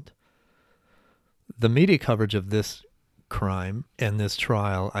wasn't. The media coverage of this crime and this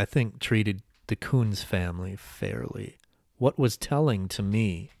trial, I think, treated the Kunz family fairly. What was telling to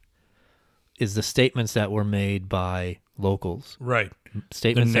me is the statements that were made by locals. Right.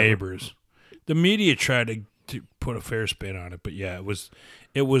 Statements the neighbors. The media tried to put a fair spin on it, but yeah, it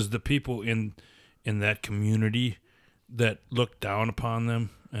was the people in that community that looked down upon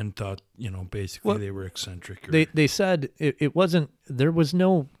them and thought, basically they were eccentric. They said it wasn't. There was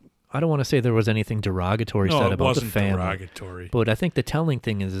no. I don't want to say there was anything derogatory said about the family. Derogatory. But I think the telling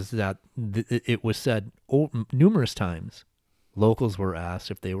thing is that it was said numerous times. Locals were asked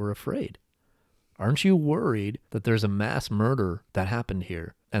if they were afraid. Aren't you worried that there's a mass murder that happened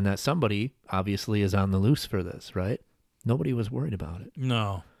here and that somebody obviously is on the loose for this, right? Nobody was worried about it.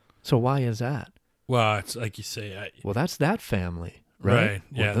 No. So why is that? Well, it's like you say. Well, that's that family, right?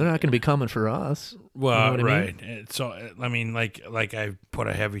 Yeah. Well, they're not going to be coming for us. Well, you know what right. I mean? So, I mean, like I put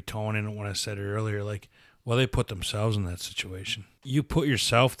a heavy tone in it when I said it earlier. Well, they put themselves in that situation. You put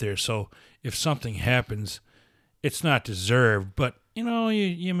yourself there. So if something happens, it's not deserved, but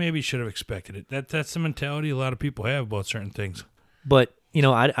you maybe should have expected it. That's the mentality a lot of people have about certain things. But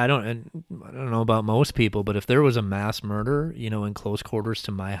I don't know about most people, but if there was a mass murder, in close quarters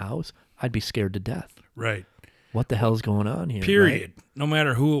to my house, I'd be scared to death. Right. What the hell's going on here? Period. Right? No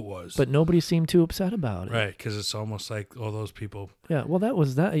matter who it was. But nobody seemed too upset about it. Right, because it's almost like, those people. Yeah, well, that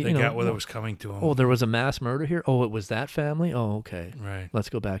was that. They got what it was coming to them. Oh, there was a mass murder here? Oh, it was that family? Oh, okay. Right. Let's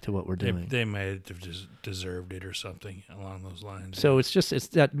go back to what we're doing. They might have just deserved it or something along those lines. So it's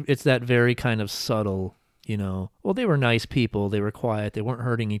that very kind of subtle, well, they were nice people. They were quiet. They weren't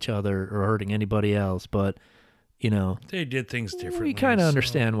hurting each other or hurting anybody else, but they did things differently. We kind of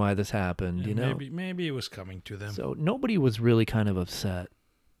understand why this happened, Maybe it was coming to them. So nobody was really kind of upset,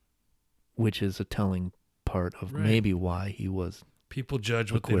 which is a telling part of maybe why he was People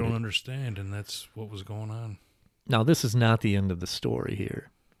judge acquitted. What they don't understand, and that's what was going on. Now, this is not the end of the story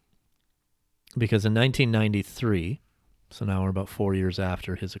here. Because in 1993, so now we're about 4 years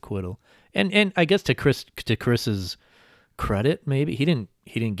after his acquittal, and I guess to Chris's credit, maybe he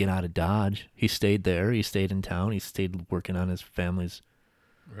didn't get out of Dodge. He stayed there. He stayed in town. He stayed working on his family's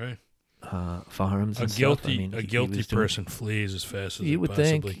farms. A and guilty stuff. guilty person flees as fast as you would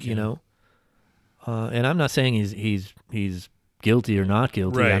think, can. And I'm not saying he's guilty or not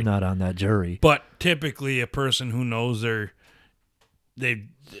guilty. Right. I'm not on that jury. But typically, a person who knows who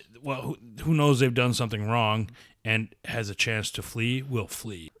knows they've done something wrong and has a chance to flee will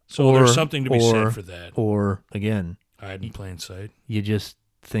flee. So there's something to be said for that. Or again, hide in plain sight. You just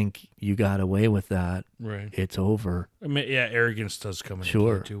think you got away with that. Right. It's over. I mean, yeah, arrogance does come into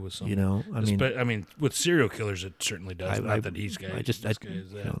play too with some. I mean, with serial killers, it certainly does. Not that he's guy.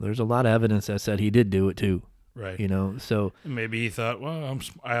 There's a lot of evidence that said he did do it too. Right. So maybe he thought, well,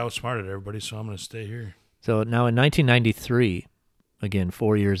 I outsmarted everybody, so I'm going to stay here. So now in 1993, again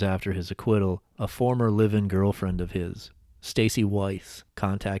 4 years after his acquittal, a former live-in girlfriend of his, Stacy Weiss,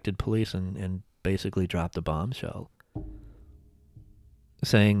 contacted police and basically dropped a bombshell,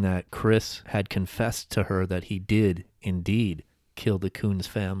 saying that Chris had confessed to her that he did indeed kill the Kunz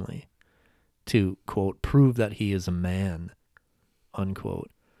family to, quote, prove that he is a man, unquote.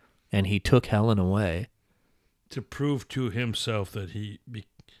 And he took Helen away. To prove to himself that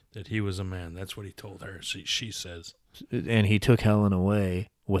he was a man. That's what he told her, she says. And he took Helen away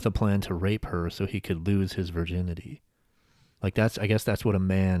with a plan to rape her so he could lose his virginity. Like I guess that's what a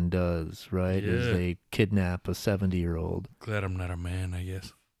man does, right? Yeah. Is they kidnap a 70-year-old. Glad I'm not a man, I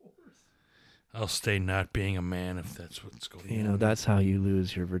guess. I'll stay not being a man if that's what's going on. That's how you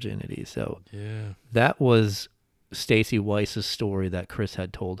lose your virginity. So yeah, that was Stacy Weiss's story that Chris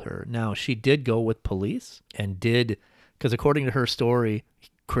had told her. Now, she did go with police and because according to her story,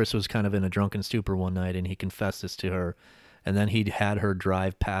 Chris was kind of in a drunken stupor one night and he confessed this to her. And then he had her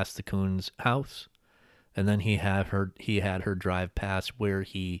drive past the Kunz house. And then he had her drive past where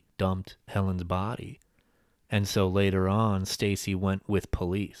he dumped Helen's body. And so later on, Stacy went with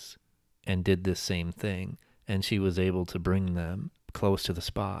police and did this same thing. And she was able to bring them close to the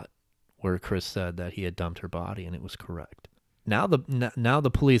spot where Chris said that he had dumped her body, and it was correct. Now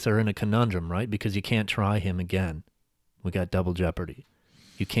the police are in a conundrum, right? Because you can't try him again. We got double jeopardy.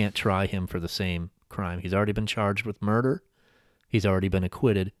 You can't try him for the same crime. He's already been charged with murder. He's already been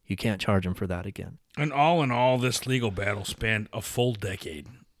acquitted. You can't charge him for that again. And all in all, this legal battle spanned a full decade.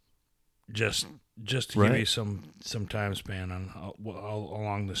 Just to give you some time span on how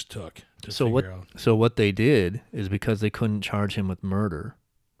long this took to figure out. So what they did is, because they couldn't charge him with murder,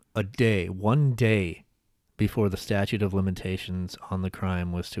 one day before the statute of limitations on the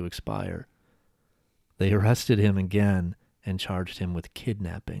crime was to expire, they arrested him again and charged him with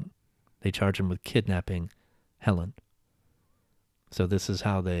kidnapping. They charged him with kidnapping Helen. So this is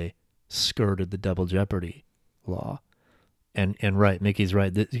how they skirted the double jeopardy law. And right, Mickey's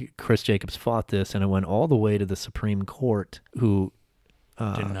right. Chris Jacobs fought this, and it went all the way to the Supreme Court, who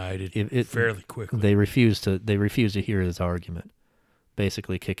denied it fairly quickly. They refused to hear his argument,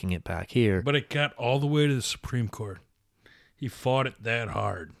 basically kicking it back here. But it got all the way to the Supreme Court. He fought it that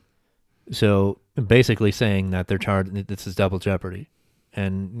hard. So basically saying that they're charged, this is double jeopardy,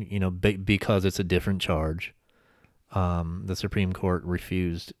 and because it's a different charge, the Supreme Court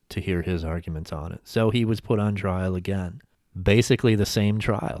refused to hear his arguments on it. So he was put on trial again. Basically the same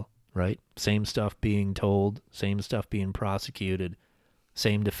trial, right? Same stuff being told, same stuff being prosecuted,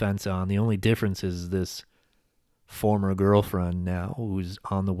 same defense on. The only difference is this former girlfriend now who's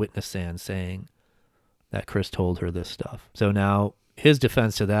on the witness stand saying that Chris told her this stuff. So now his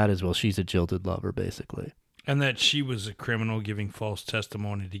defense to that is, well, she's a jilted lover, basically. And that she was a criminal giving false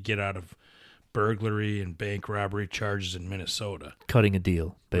testimony to get out of burglary and bank robbery charges in Minnesota. Cutting a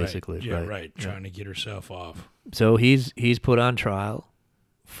deal, basically. Right. Yeah, right. Trying to get herself off. So he's put on trial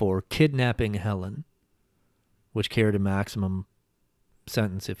for kidnapping Helen, which carried a maximum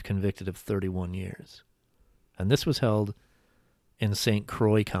sentence if convicted of 31 years. And this was held in St.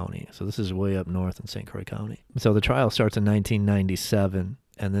 Croix County. So this is way up north in St. Croix County. So the trial starts in 1997,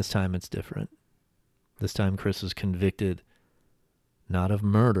 and this time it's different. This time Chris was convicted not of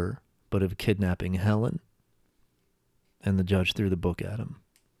murder, but of kidnapping Helen. And the judge threw the book at him.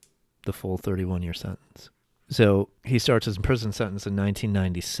 The full 31-year sentence. So he starts his prison sentence in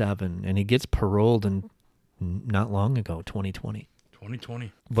 1997, and he gets paroled in not long ago, 2020.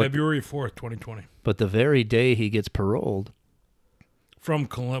 2020. February 4th, 2020. But the very day he gets paroled... From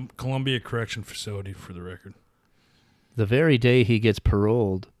Columbia Correction Facility, for the record. The very day he gets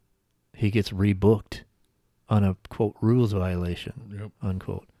paroled, he gets rebooked on a, quote, rules violation,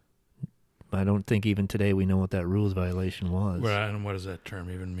 unquote. I don't think even today we know what that rules violation was. Well, and what does that term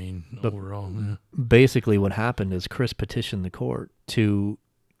even mean overall? Yeah. Basically what happened is Chris petitioned the court to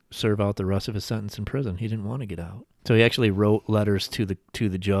serve out the rest of his sentence in prison. He didn't want to get out. So he actually wrote letters to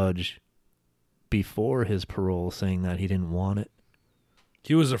the judge before his parole saying that he didn't want it.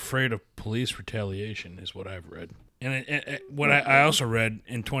 He was afraid of police retaliation, is what I've read. And I also read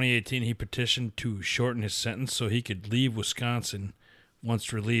in 2018, he petitioned to shorten his sentence so he could leave Wisconsin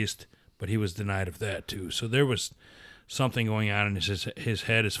once released, but he was denied of that too. So there was something going on in his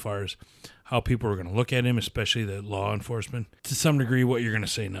head as far as how people were going to look at him, especially the law enforcement. To some degree, what you're going to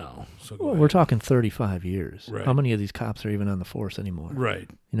say now. So we're talking 35 years. Right. How many of these cops are even on the force anymore? Right.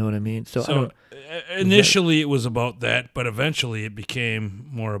 You know what I mean? So initially it was about that, but eventually it became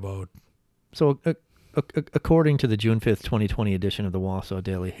more about... So according to the June 5th, 2020 edition of the Wausau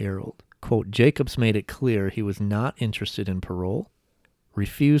Daily Herald, quote, Jacobs made it clear he was not interested in parole,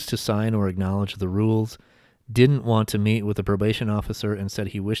 refused to sign or acknowledge the rules, didn't want to meet with a probation officer, and said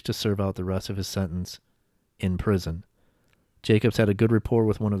he wished to serve out the rest of his sentence in prison. Jacobs had a good rapport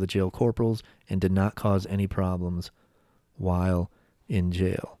with one of the jail corporals and did not cause any problems while in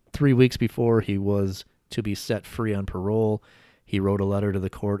jail. 3 weeks before he was to be set free on parole, he wrote a letter to the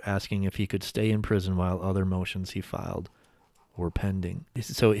court asking if he could stay in prison while other motions he filed were pending.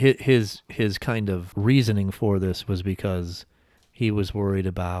 So his kind of reasoning for this was because he was worried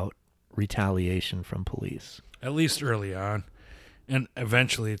about retaliation from police. At least early on. And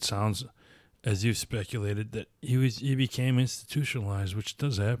eventually it sounds, as you've speculated, that he became institutionalized, which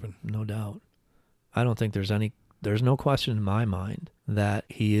does happen. No doubt. I don't think there's no question in my mind that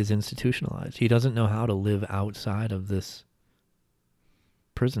he is institutionalized. He doesn't know how to live outside of this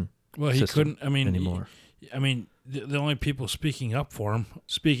prison system anymore. The only people speaking up for him,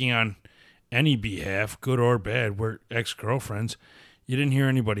 speaking on any behalf, good or bad, were ex-girlfriends. You didn't hear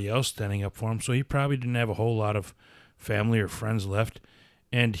anybody else standing up for him, so he probably didn't have a whole lot of family or friends left.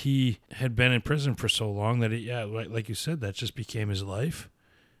 And he had been in prison for so long that, like you said, that just became his life.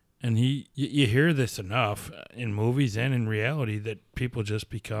 And you hear this enough in movies and in reality that people just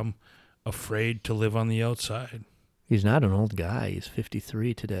become afraid to live on the outside. He's not an old guy. He's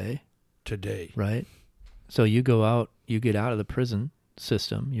 53 today. Right? So you go out, you get out of the prison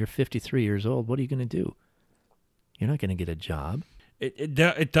system, you're 53 years old, what are you going to do? You're not going to get a job.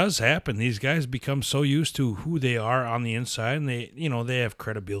 It does happen. These guys become so used to who they are on the inside, and they have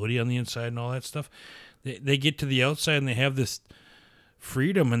credibility on the inside and all that stuff. They get to the outside and they have this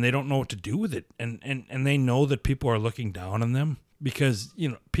freedom, and they don't know what to do with it. And they know that people are looking down on them because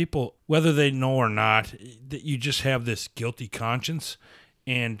people, whether they know or not, that you just have this guilty conscience,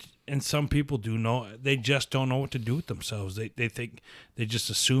 and some people do know. They just don't know what to do with themselves. They think, they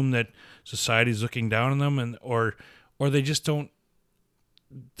just assume that society's looking down on them, or they just don't.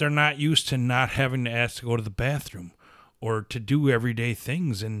 They're not used to not having to ask to go to the bathroom, or to do everyday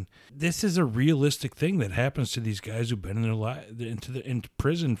things. And this is a realistic thing that happens to these guys who've been in their into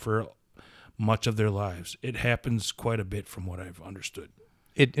prison for much of their lives. It happens quite a bit from what I've understood.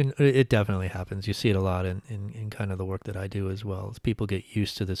 It definitely happens. You see it a lot in kind of the work that I do as well. As people get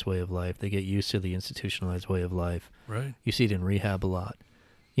used to this way of life. They get used to the institutionalized way of life. Right. You see it in rehab a lot.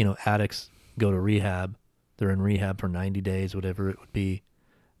 Addicts go to rehab. They're in rehab for 90 days, whatever it would be.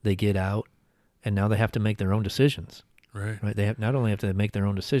 They get out, and now they have to make their own decisions. Right. They not only have to make their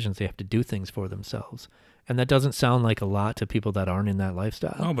own decisions, they have to do things for themselves. And that doesn't sound like a lot to people that aren't in that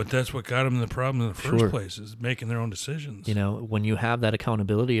lifestyle. No, but that's what got them in the problem in the first place, is making their own decisions. When you have that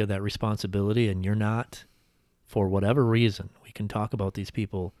accountability or that responsibility, and you're not, for whatever reason, we can talk about these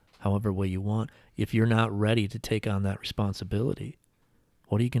people however way you want, if you're not ready to take on that responsibility,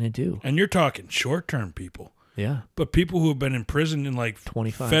 what are you going to do? And you're talking short-term people. Yeah. But people who have been in prison in like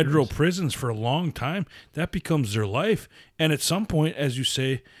 25 federal years. prisons for a long time, that becomes their life. And at some point, as you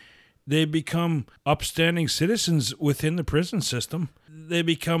say, they become upstanding citizens within the prison system. They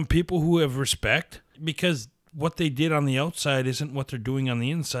become people who have respect, because what they did on the outside isn't what they're doing on the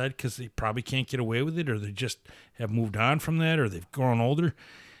inside, because they probably can't get away with it, or they just have moved on from that, or they've grown older.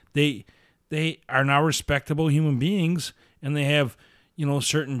 They are now respectable human beings, and they have,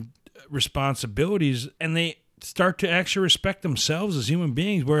 certain responsibilities, and they start to actually respect themselves as human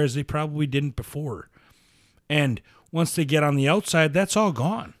beings, whereas they probably didn't before. And once they get on the outside, that's all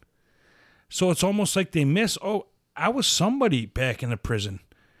gone. So it's almost like they miss, I was somebody back in the prison,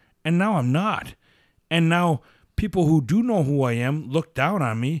 and now I'm not. And now people who do know who I am look down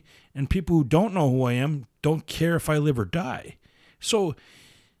on me, and people who don't know who I am don't care if I live or die. So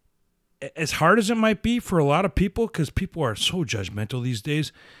as hard as it might be for a lot of people, because people are so judgmental these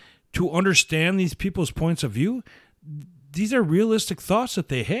days, to understand these people's points of view, these are realistic thoughts that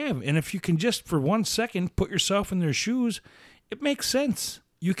they have. And if you can just for 1 second put yourself in their shoes, it makes sense.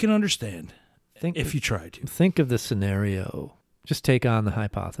 You can understand if you try to. Think of the scenario. Just take on the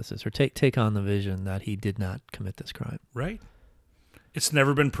hypothesis, or take on the vision that he did not commit this crime. Right. It's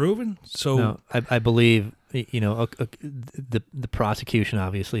never been proven. So no, I believe, the prosecution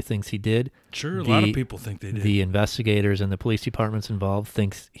obviously thinks he did. Sure, a lot of people think they did. The investigators and the police departments involved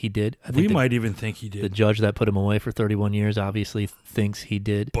thinks he did. We might even think he did. The judge that put him away for 31 years obviously thinks he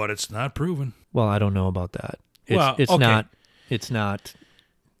did. But it's not proven. Well, I don't know about that. It's not.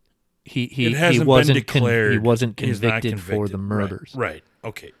 He wasn't declared. He wasn't convicted for the murders. Right.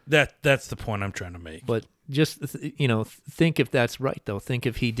 Okay. That's the point I'm trying to make. But just think if that's right, though. Think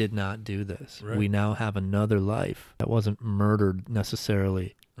if he did not do this. Right. We now have another life that wasn't murdered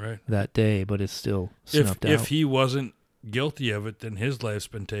necessarily that day, but is still snuffed out. If he wasn't guilty of it, then his life's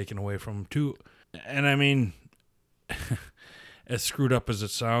been taken away from him too. And I mean, as screwed up as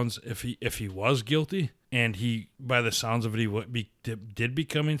it sounds, if he was guilty, and he, by the sounds of it, did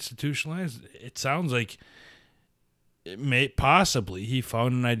become institutionalized, it sounds like possibly he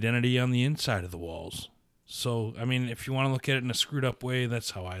found an identity on the inside of the walls. So, I mean, if you want to look at it in a screwed up way,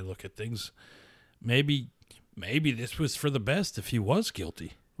 that's how I look at things. Maybe this was for the best if he was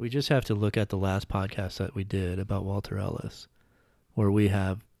guilty. We just have to look at the last podcast that we did about Walter Ellis, where we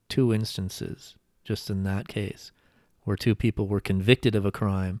have two instances, just in that case, where two people were convicted of a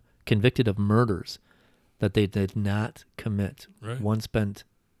crime, convicted of murders that they did not commit. Right. One spent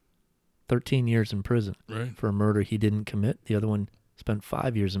 13 years in prison for a murder he didn't commit. The other one spent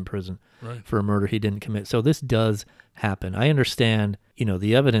 5 years in prison for a murder he didn't commit. So this does happen. I understand,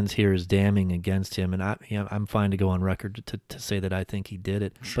 the evidence here is damning against him, and I'm fine to go on record to say that I think he did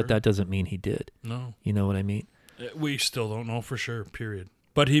it, but that doesn't mean he did. No. You know what I mean? We still don't know for sure, period.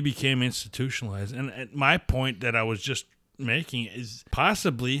 But he became institutionalized. And my point that I was just making is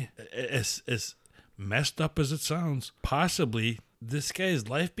possibly, as messed up as it sounds, possibly this guy's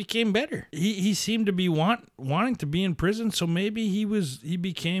life became better. He seemed to be wanting to be in prison, so maybe he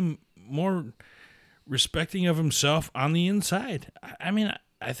became more respecting of himself on the inside. I mean,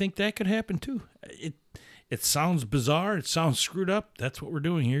 I think that could happen too. It sounds bizarre. It sounds screwed up. That's what we're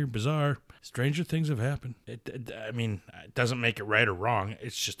doing here. Bizarre. Stranger things have happened. It doesn't make it right or wrong.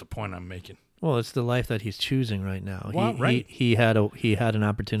 It's just a point I'm making. Well, it's the life that he's choosing right now. Well, he had an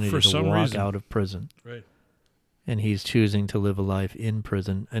opportunity to walk out of prison. Right. And he's choosing to live a life in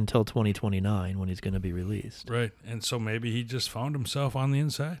prison until 2029 when he's going to be released. Right. And so maybe he just found himself on the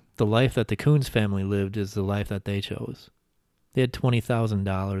inside. The life that the Kunz family lived is the life that they chose. They had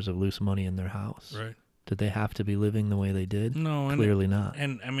 $20,000 of loose money in their house. Right. Did they have to be living the way they did? No. Clearly not.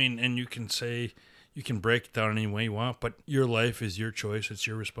 And you can say, you can break it down any way you want, but your life is your choice. It's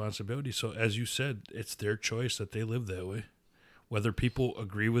your responsibility. So as you said, it's their choice that they live that way. whether people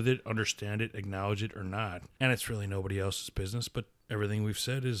agree with it, understand it, acknowledge it or not. And it's really nobody else's business, but everything we've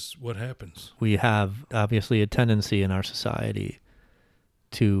said is what happens. We have obviously a tendency in our society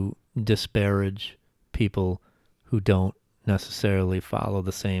to disparage people who don't necessarily follow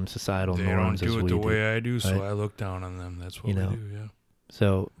the same societal They norms don't as do it we the do. way I do, so right? I look down on them. That's what You we know. do, yeah.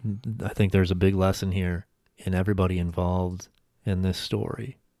 So I think there's a big lesson here in everybody involved in this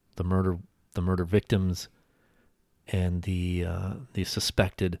story. The murder victims and the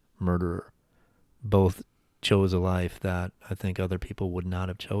suspected murderer both chose a life that I think other people would not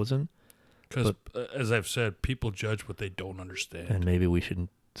have chosen. Because, as I've said, people judge what they don't understand. And maybe we should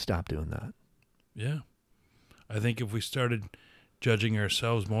stop doing that. Yeah. I think if we started judging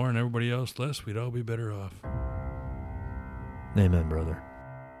ourselves more and everybody else less, we'd all be better off. Amen, brother.